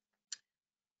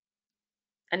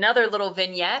 Another little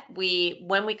vignette,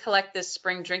 when we collect this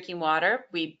spring drinking water,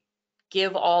 we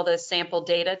give all the sample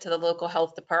data to the local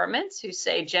health departments who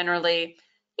say generally,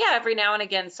 yeah, every now and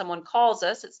again someone calls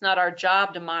us. It's not our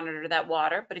job to monitor that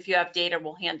water, but if you have data,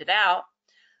 we'll hand it out.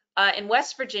 In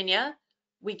West Virginia,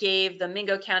 we gave the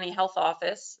Mingo County Health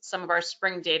Office some of our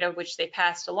spring data, which they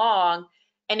passed along,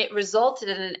 and it resulted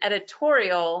in an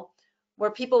editorial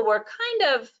where people were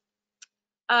kind of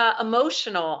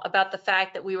emotional about the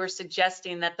fact that we were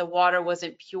suggesting that the water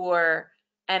wasn't pure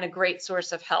and a great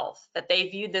source of health, that they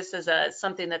viewed this as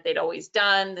something that they'd always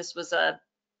done. This was a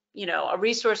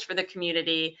resource for the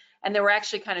community, and there were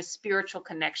actually kind of spiritual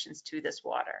connections to this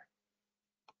water.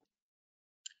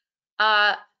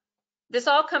 This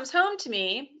all comes home to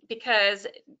me because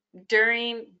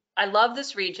I love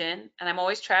this region and I'm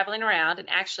always traveling around, and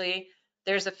actually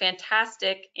there's a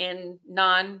fantastic, in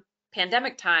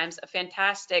non-pandemic times, a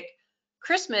fantastic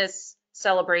Christmas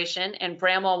celebration in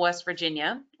Bramwell, West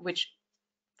Virginia, which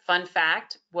fun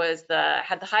fact, had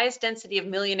the highest density of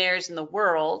millionaires in the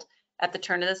world at the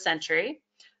turn of the century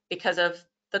because of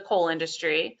the coal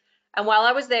industry. And while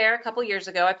I was there a couple years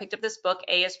ago, I picked up this book,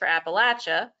 A is for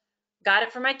Appalachia, got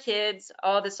it for my kids.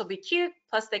 Oh, this will be cute.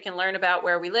 Plus they can learn about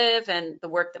where we live and the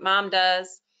work that mom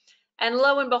does. And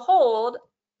lo and behold,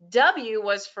 W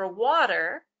was for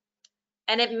water.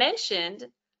 And it mentioned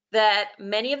that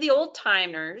many of the old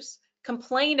timers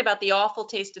complained about the awful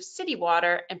taste of city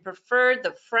water and preferred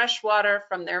the fresh water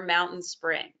from their mountain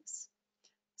springs.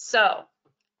 So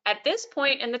at this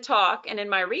point in the talk and in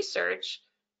my research,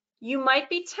 you might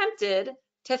be tempted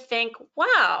to think,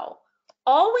 wow,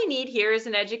 all we need here is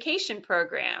an education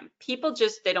program. People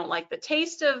just, they don't like the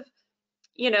taste of,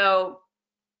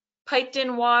 piped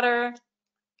in water,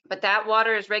 but that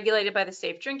water is regulated by the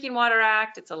Safe Drinking Water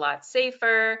Act. It's a lot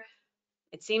safer.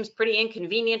 It seems pretty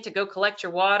inconvenient to go collect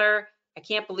your water. I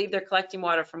can't believe they're collecting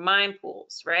water from mine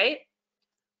pools, right?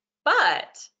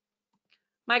 But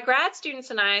my grad students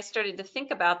and I started to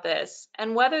think about this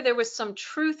and whether there was some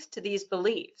truth to these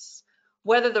beliefs,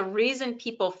 whether the reason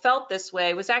people felt this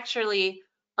way was actually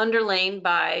underlain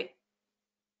by,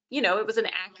 it was an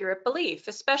accurate belief,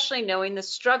 especially knowing the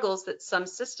struggles that some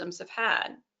systems have had.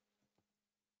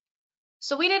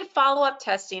 So we did follow-up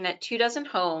testing at 24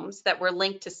 homes that were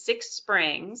linked to 6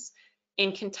 springs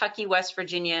in Kentucky, West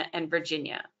Virginia, and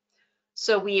Virginia.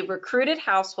 So we recruited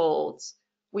households.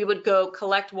 We would go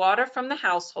collect water from the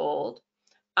household,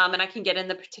 and I can get in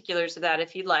the particulars of that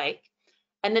if you'd like.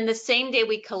 And then the same day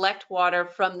we collect water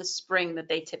from the spring that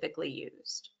they typically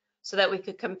used so that we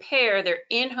could compare their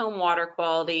in-home water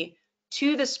quality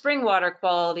to the spring water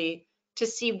quality to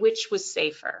see which was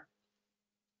safer.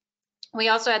 We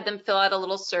also had them fill out a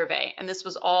little survey, and this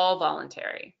was all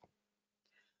voluntary.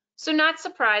 So not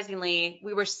surprisingly,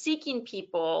 we were seeking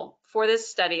people for this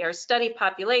study. Our study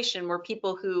population were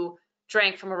people who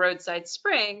drank from a roadside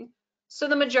spring, so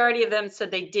the majority of them said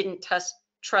they didn't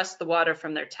trust the water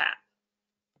from their tap.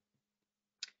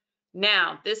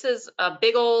 Now, this is a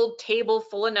big old table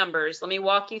full of numbers. Let me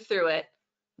walk you through it.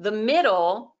 The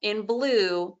middle in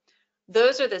blue,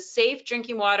 those are the safe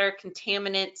drinking water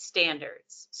contaminant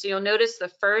standards. So you'll notice the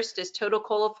first is total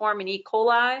coliform and E.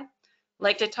 coli.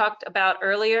 Like I talked about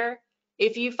earlier,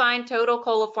 if you find total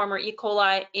coliform or E.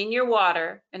 coli in your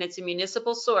water and it's a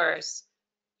municipal source,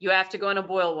 you have to go on a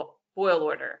boil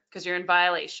order because you're in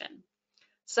violation.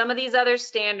 Some of these other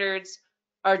standards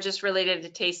are just related to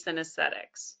taste and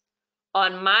aesthetics.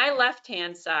 On my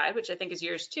left-hand side, which I think is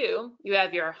yours too, you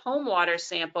have your home water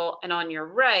sample, and on your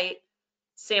right,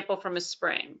 sample from a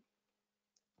spring.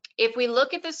 If we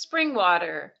look at the spring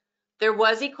water, there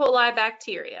was E. coli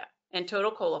bacteria and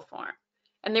total coliform,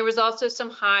 and there was also some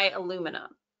high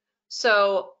aluminum.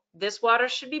 So this water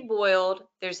should be boiled.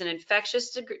 There's an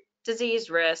infectious disease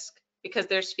risk because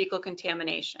there's fecal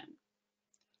contamination.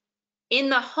 In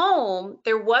the home,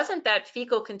 there wasn't that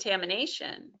fecal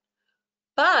contamination,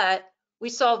 but we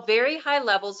saw very high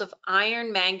levels of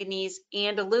iron, manganese,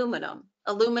 and aluminum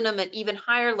at even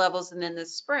higher levels than in the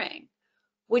spring,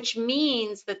 which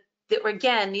means that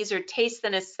again, these are taste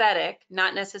and aesthetic,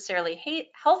 not necessarily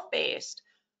health-based,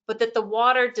 but that the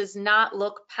water does not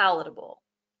look palatable,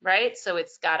 right? So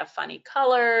it's got a funny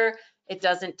color, it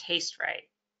doesn't taste right.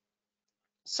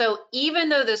 So even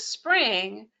though the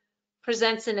spring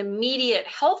presents an immediate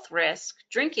health risk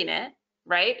drinking it,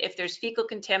 right? If there's fecal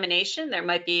contamination, there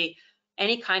might be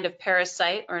any kind of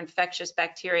parasite or infectious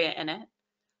bacteria in it.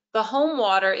 The home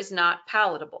water is not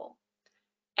palatable.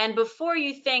 And before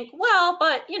you think, well,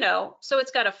 but so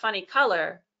it's got a funny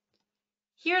color,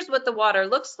 here's what the water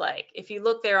looks like. If you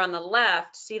look there on the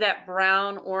left, see that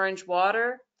brown orange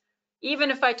water?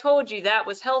 Even if I told you that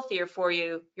was healthier for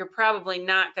you, you're probably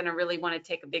not going to really want to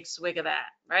take a big swig of that,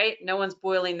 right? No one's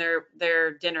boiling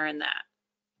their dinner in that.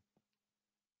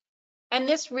 And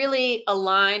this really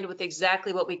aligned with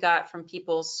exactly what we got from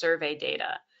people's survey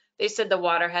data. They said the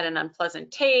water had an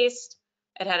unpleasant taste,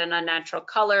 it had an unnatural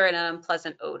color and an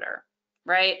unpleasant odor,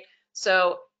 right?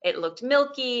 So it looked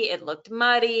milky, it looked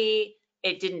muddy,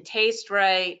 it didn't taste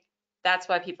right. That's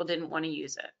why people didn't want to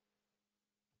use it.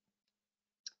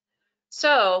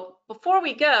 So before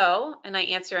we go and I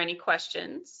answer any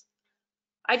questions,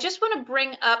 I just want to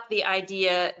bring up the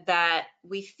idea that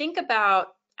we think about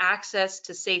access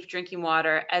to safe drinking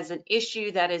water as an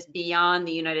issue that is beyond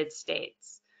the United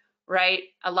States, right?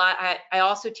 I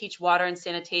also teach water and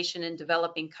sanitation in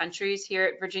developing countries here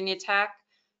at Virginia Tech,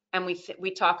 and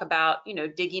we talk about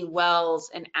digging wells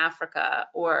in Africa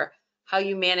or how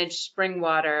you manage spring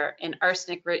water in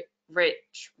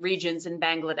arsenic-rich regions in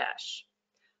Bangladesh.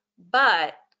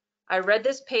 But I read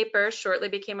this paper shortly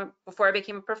before I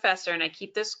became a professor, and I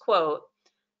keep this quote,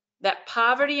 that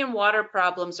poverty and water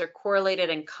problems are correlated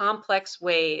in complex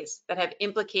ways that have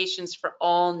implications for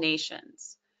all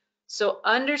nations. So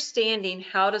understanding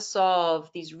how to solve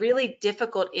these really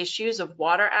difficult issues of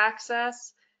water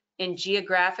access in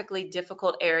geographically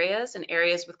difficult areas and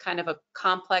areas with kind of a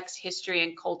complex history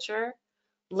and culture,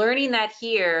 learning that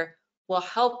here will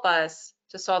help us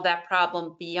to solve that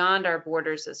problem beyond our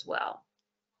borders as well.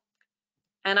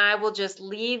 And I will just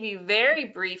leave you very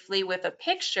briefly with a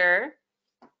picture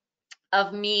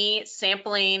of me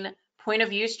sampling point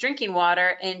of use drinking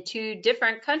water in 2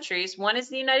 different countries. One is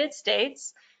the United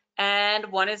States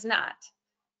and one is not.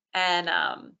 And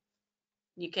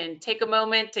you can take a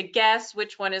moment to guess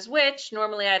which one is which.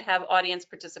 Normally I'd have audience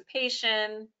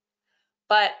participation,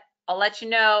 but I'll let you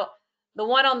know the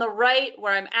one on the right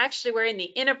where I'm actually wearing the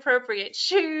inappropriate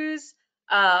shoes,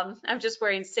 I'm just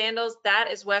wearing sandals, that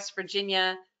is West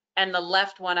Virginia, and the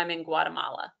left one I'm in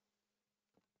Guatemala.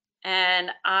 And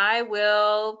I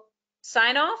will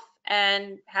sign off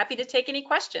and happy to take any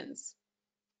questions.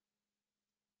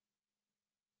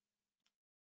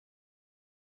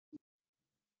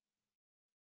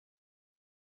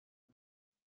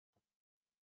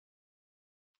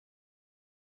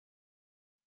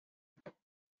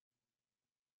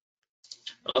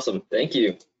 Awesome, thank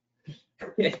you.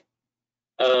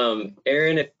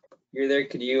 Aaron, if you're there,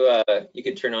 could you you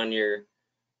could turn on your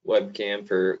webcam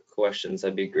for questions?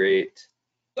 That'd be great.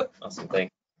 Awesome,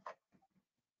 thanks.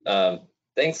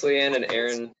 Thanks, Leanne and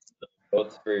Aaron,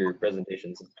 both for your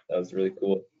presentations. That was really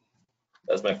cool.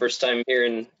 That was my first time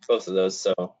hearing both of those,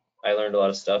 so I learned a lot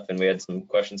of stuff, and we had some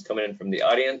questions coming in from the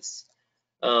audience.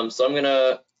 So I'm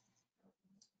gonna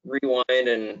rewind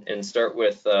and start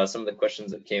with some of the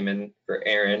questions that came in for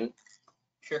Aaron.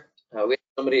 Sure. We had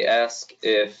somebody ask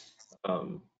if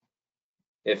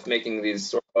making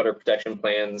these water protection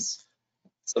plans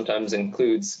sometimes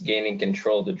includes gaining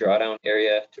control of the drawdown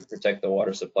area to protect the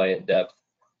water supply at depth.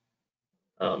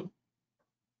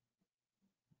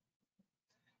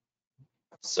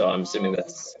 So I'm assuming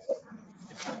that's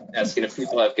asking if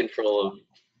people have control of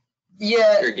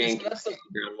or gain control of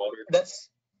groundwater.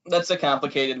 That's a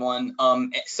complicated one.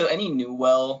 So any new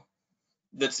well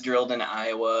that's drilled in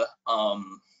Iowa,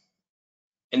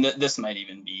 and this might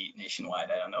even be nationwide,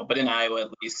 I don't know, but in Iowa at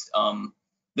least,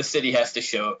 the city has to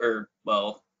show, or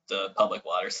well, the public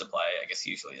water supply, I guess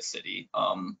usually a city,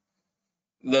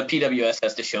 the PWS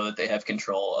has to show that they have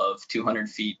control of 200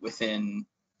 feet within,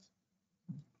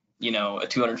 you know, a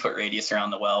 200-foot radius around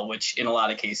the well, which in a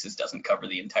lot of cases doesn't cover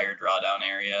the entire drawdown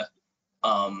area.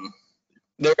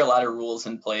 There are a lot of rules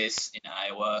in place in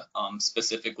Iowa,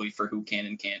 specifically for who can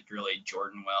and can't drill a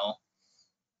Jordan well,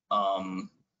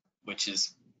 which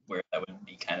is where that would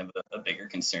be kind of a bigger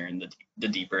concern, the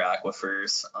deeper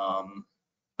aquifers.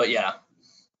 But yeah,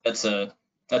 that's a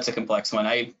complex one.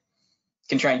 I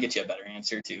can try and get you a better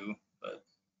answer too, but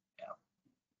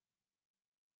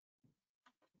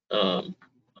yeah.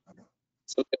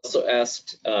 Somebody also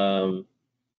asked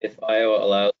if Iowa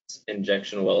allows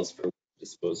injection wells for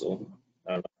disposal.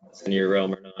 I don't know if that's in your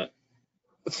realm or not.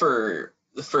 For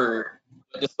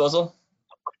disposal?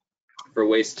 For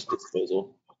waste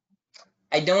disposal.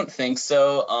 I don't think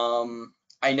so.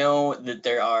 I know that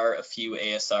there are a few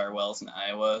ASR wells in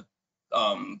Iowa,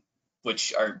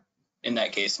 which are in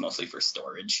that case mostly for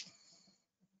storage.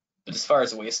 But as far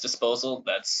as waste disposal,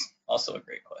 that's also a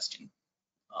great question.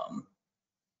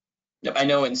 I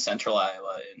know in central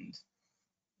Iowa and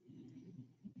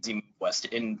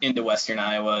into western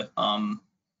Iowa,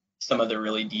 some of the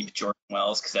really deep Jordan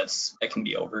wells, because that can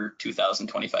be over 2,000,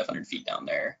 2,500 feet down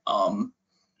there.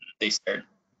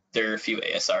 There are a few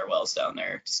ASR wells down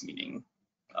there, just meaning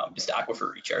just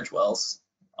aquifer recharge wells,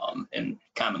 and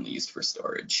commonly used for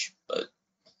storage. But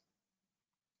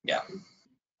yeah.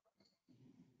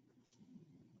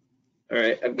 All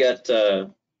right, I've got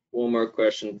one more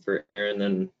question for Aaron,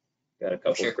 then got a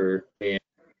couple for Leanne.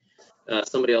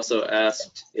 Somebody also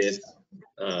asked if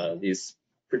these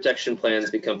protection plans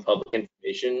become public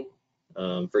information.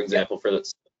 For example, for the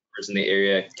person in the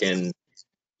area can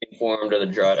inform to the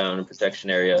drawdown and protection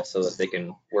area so that they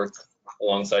can work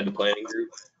alongside the planning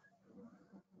group.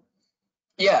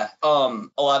 Yeah, a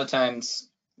lot of times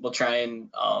we'll try and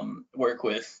work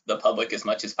with the public as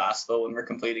much as possible when we're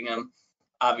completing them.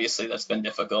 Obviously, that's been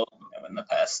difficult in the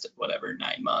past, 9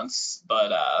 months.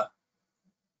 But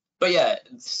yeah,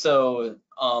 so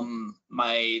some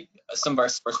of our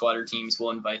source water teams will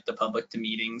invite the public to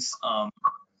meetings.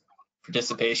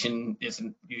 Participation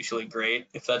isn't usually great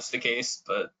if that's the case,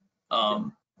 but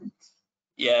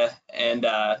yeah. And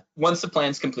once the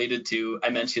plan's completed too, I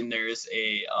mentioned there's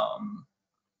a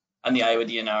on the Iowa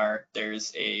DNR,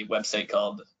 there's a website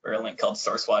called, or a link called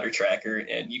Source Water Tracker,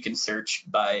 and you can search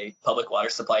by public water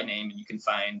supply name, and you can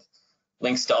find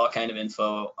links to all kind of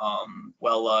info,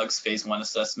 well logs, phase 1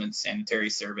 assessments, sanitary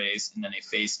surveys, and then a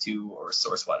phase 2 or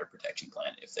source water protection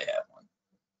plan if they have one.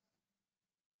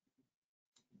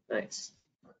 Nice.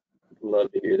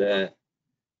 Love to hear that.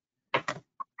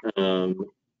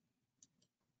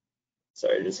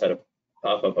 Sorry, I just had a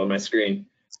pop up on my screen.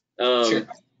 Sure.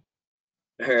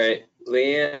 All right,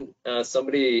 Leanne,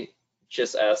 somebody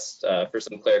just asked for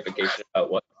some clarification about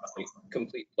what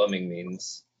complete plumbing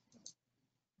means.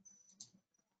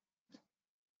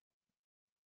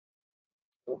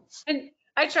 And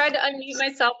I tried to unmute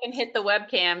myself and hit the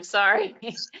webcam, sorry.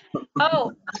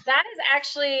 Oh, that is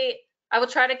actually, I will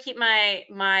try to keep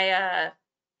my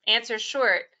answer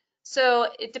short. So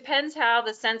it depends how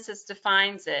the census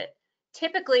defines it.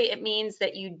 Typically, it means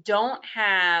that you don't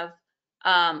have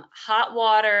hot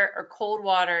water or cold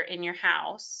water in your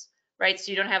house, right?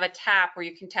 So you don't have a tap where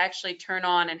you can actually turn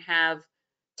on and have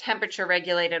temperature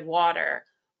regulated water,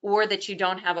 or that you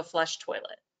don't have a flush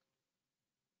toilet.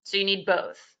 So you need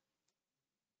both.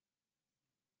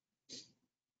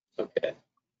 Okay.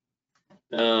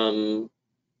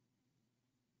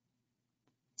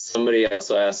 Somebody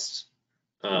also asked,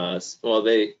 well,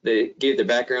 they gave their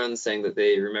background saying that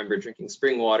they remember drinking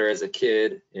spring water as a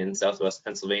kid in Southwest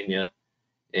Pennsylvania,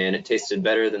 and it tasted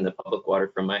better than the public water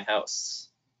from my house.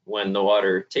 When the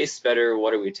water tastes better,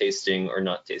 what are we tasting or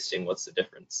not tasting? What's the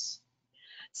difference?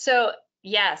 So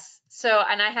yes,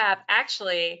 and I have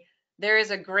actually, there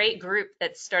is a great group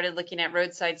that started looking at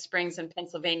roadside springs in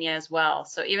Pennsylvania as well.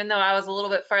 So even though I was a little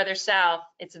bit farther south,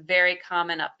 it's very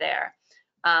common up there.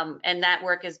 And that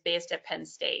work is based at Penn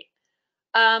State.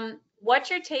 What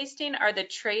you're tasting are the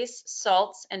trace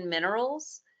salts and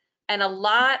minerals. And a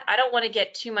lot, I don't want to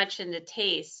get too much into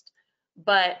taste,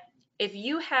 but if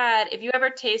you ever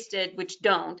tasted, which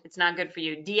don't, it's not good for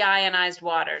you, deionized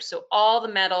water, so all the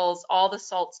metals, all the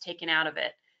salts taken out of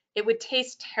it, it would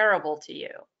taste terrible to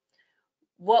you.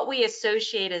 What we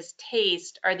associate as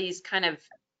taste are these kind of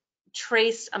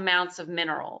trace amounts of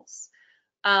minerals.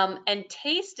 And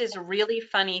taste is a really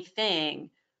funny thing.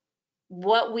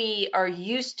 What we are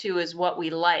used to is what we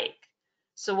like.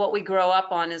 So what we grow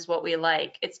up on is what we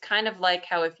like. It's kind of like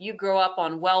how if you grow up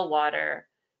on well water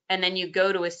and then you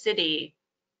go to a city,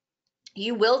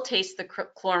 you will taste the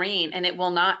chlorine and it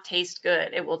will not taste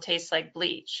good. It will taste like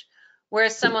bleach.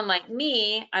 Whereas someone like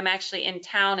me, I'm actually in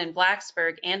town in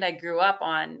Blacksburg and I grew up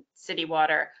on city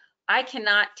water. I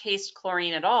cannot taste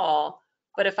chlorine at all,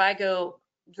 but if I go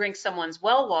drink someone's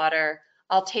well water,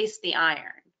 I'll taste the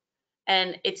iron.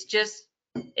 And it's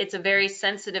a very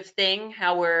sensitive thing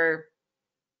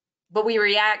but we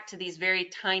react to these very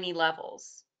tiny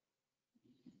levels.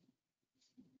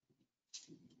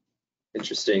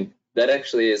 Interesting. That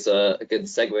actually is a good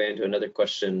segue into another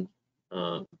question.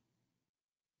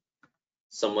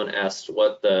 Someone asked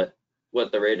what the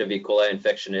rate of E. coli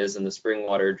infection is in the spring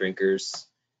water drinkers,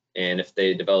 and if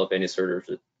they develop any sort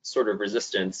of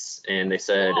resistance. And they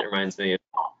said it reminds me of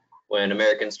when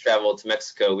Americans travel to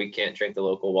Mexico, we can't drink the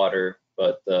local water,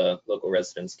 but the local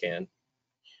residents can.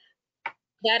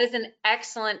 That is an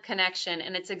excellent connection,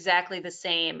 and it's exactly the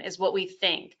same as what we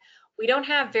think. We don't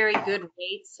have very good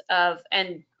rates of,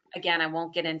 and again, I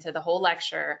won't get into the whole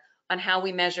lecture on how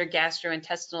we measure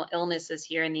gastrointestinal illnesses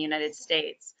here in the United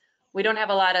States. We don't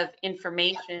have a lot of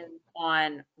information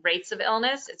on rates of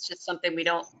illness. It's just something we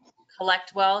don't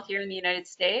collect well here in the United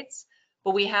States,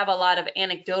 but we have a lot of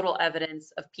anecdotal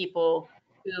evidence of people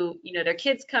who, their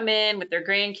kids come in with their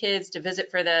grandkids to visit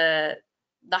for the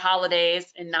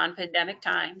holidays in non-pandemic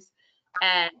times,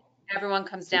 and everyone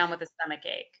comes down with a stomach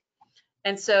ache.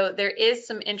 And so there is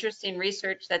some interesting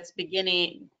research that's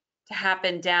beginning to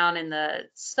happen down in the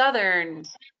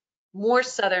more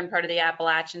southern part of the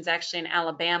Appalachians, actually in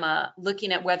Alabama,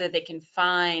 looking at whether they can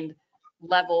find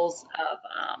levels of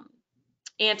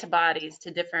antibodies to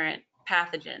different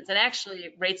pathogens, and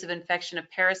actually rates of infection of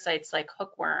parasites like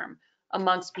hookworm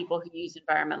amongst people who use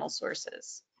environmental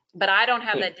sources. But I don't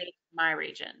have that data in my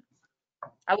region.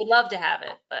 I would love to have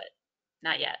it, but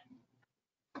not yet.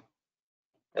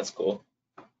 That's cool.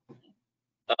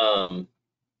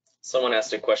 Someone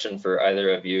asked a question for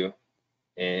either of you,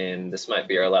 and this might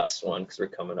be our last one because we're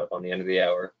coming up on the end of the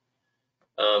hour.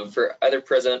 For either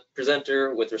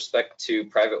presenter, with respect to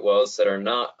private wells that are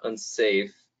not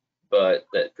unsafe, but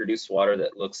that produce water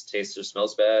that looks, tastes, or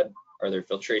smells bad, are there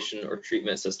filtration or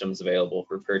treatment systems available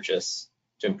for purchase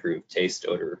to improve taste,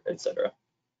 odor, etc.?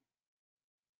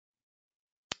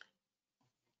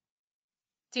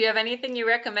 Do you have anything you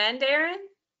recommend, Aaron?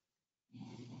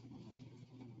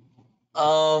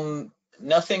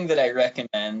 Nothing that I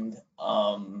recommend.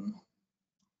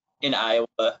 In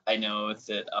Iowa, I know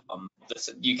that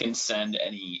you can send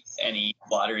any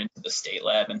water into the state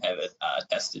lab and have it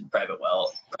tested private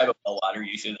well water.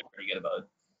 Usually they're pretty good about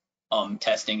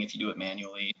testing if you do it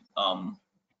manually.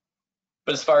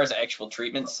 But as far as actual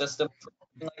treatment system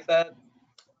like that,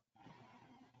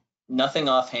 nothing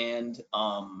offhand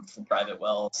for private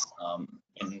wells.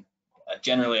 And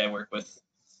generally I work with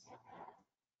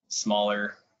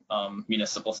smaller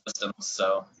municipal systems,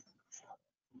 so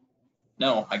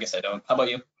no, I guess I don't. How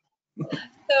about you?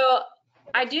 So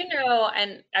I do know,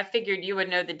 and I figured you would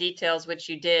know the details, which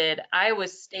you did. Iowa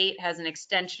State has an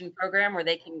extension program where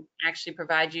they can actually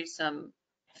provide you some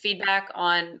feedback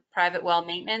on private well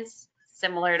maintenance,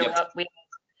 similar to Yep. what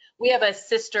we have a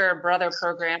sister or brother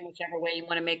program, whichever way you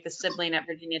want to make the sibling at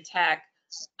Virginia Tech.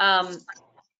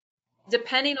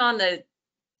 Depending on the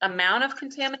amount of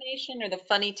contamination or the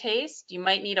funny taste, you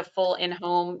might need a full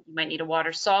in-home, you might need a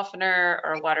water softener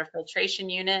or a water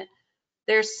filtration unit.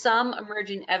 There's some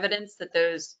emerging evidence that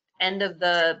those end of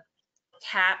the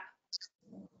tap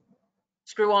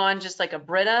screw on, just like a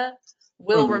Brita,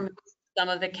 will Mhm. remove some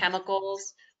of the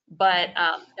chemicals, but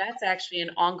that's actually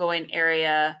an ongoing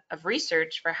area of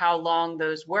research for how long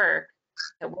those work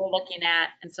that we're looking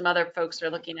at and some other folks are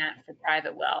looking at for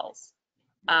private wells.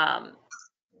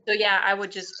 So yeah, I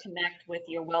would just connect with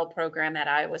your well program at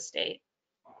Iowa State.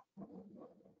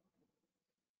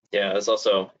 Yeah, it's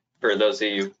also for those of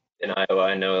you in Iowa,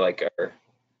 I know like our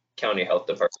county health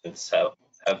departments have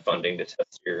funding to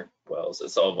test your wells.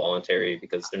 It's all voluntary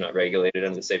because they're not regulated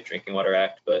under the Safe Drinking Water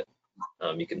Act, but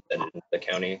you can send it into the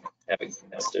county, have it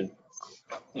tested.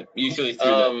 Usually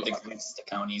through the Grants to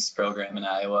Counties program in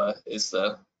Iowa is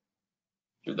through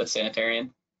the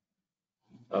sanitarian.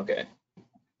 Okay.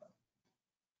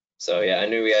 So yeah, I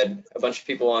knew we had a bunch of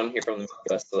people on here from the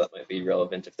Midwest, so that might be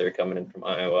relevant if they're coming in from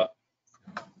Iowa.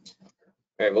 All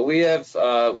right, well,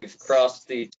 we've crossed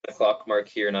the 10 o'clock mark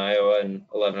here in Iowa and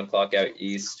 11 o'clock out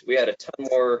east. We had a ton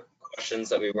more questions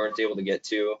that we weren't able to get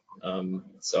to,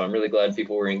 so I'm really glad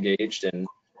people were engaged, and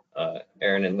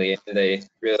Aaron and Leanne, they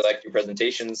really liked your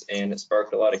presentations and it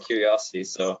sparked a lot of curiosity.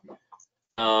 So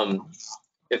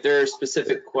if there are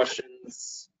specific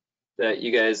questions that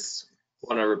you guys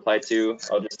want to reply to,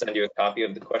 I'll just send you a copy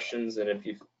of the questions, and if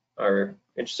you are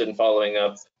interested in following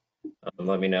up,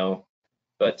 let me know.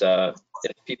 But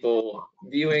if people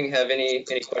viewing have any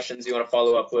questions you want to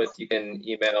follow up with, you can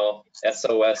email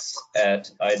sos@iwla.org,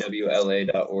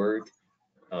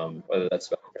 whether that's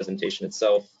about the presentation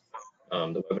itself,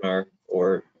 the webinar,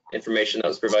 or information that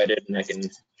was provided, and I can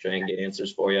try and get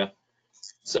answers for you.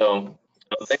 So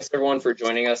thanks everyone for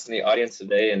joining us in the audience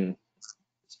today, and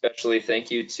especially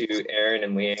thank you to Aaron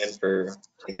and Leanne for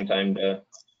taking time to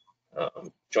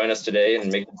join us today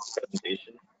and make this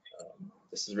presentation.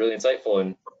 This is really insightful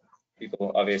and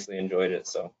people obviously enjoyed it,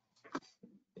 so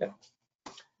yeah.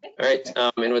 All right,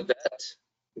 and with that,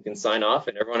 we can sign off,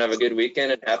 and everyone have a good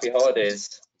weekend and happy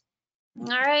holidays. All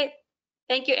right.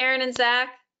 Thank you, Aaron and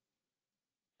Zach.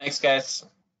 Thanks, guys.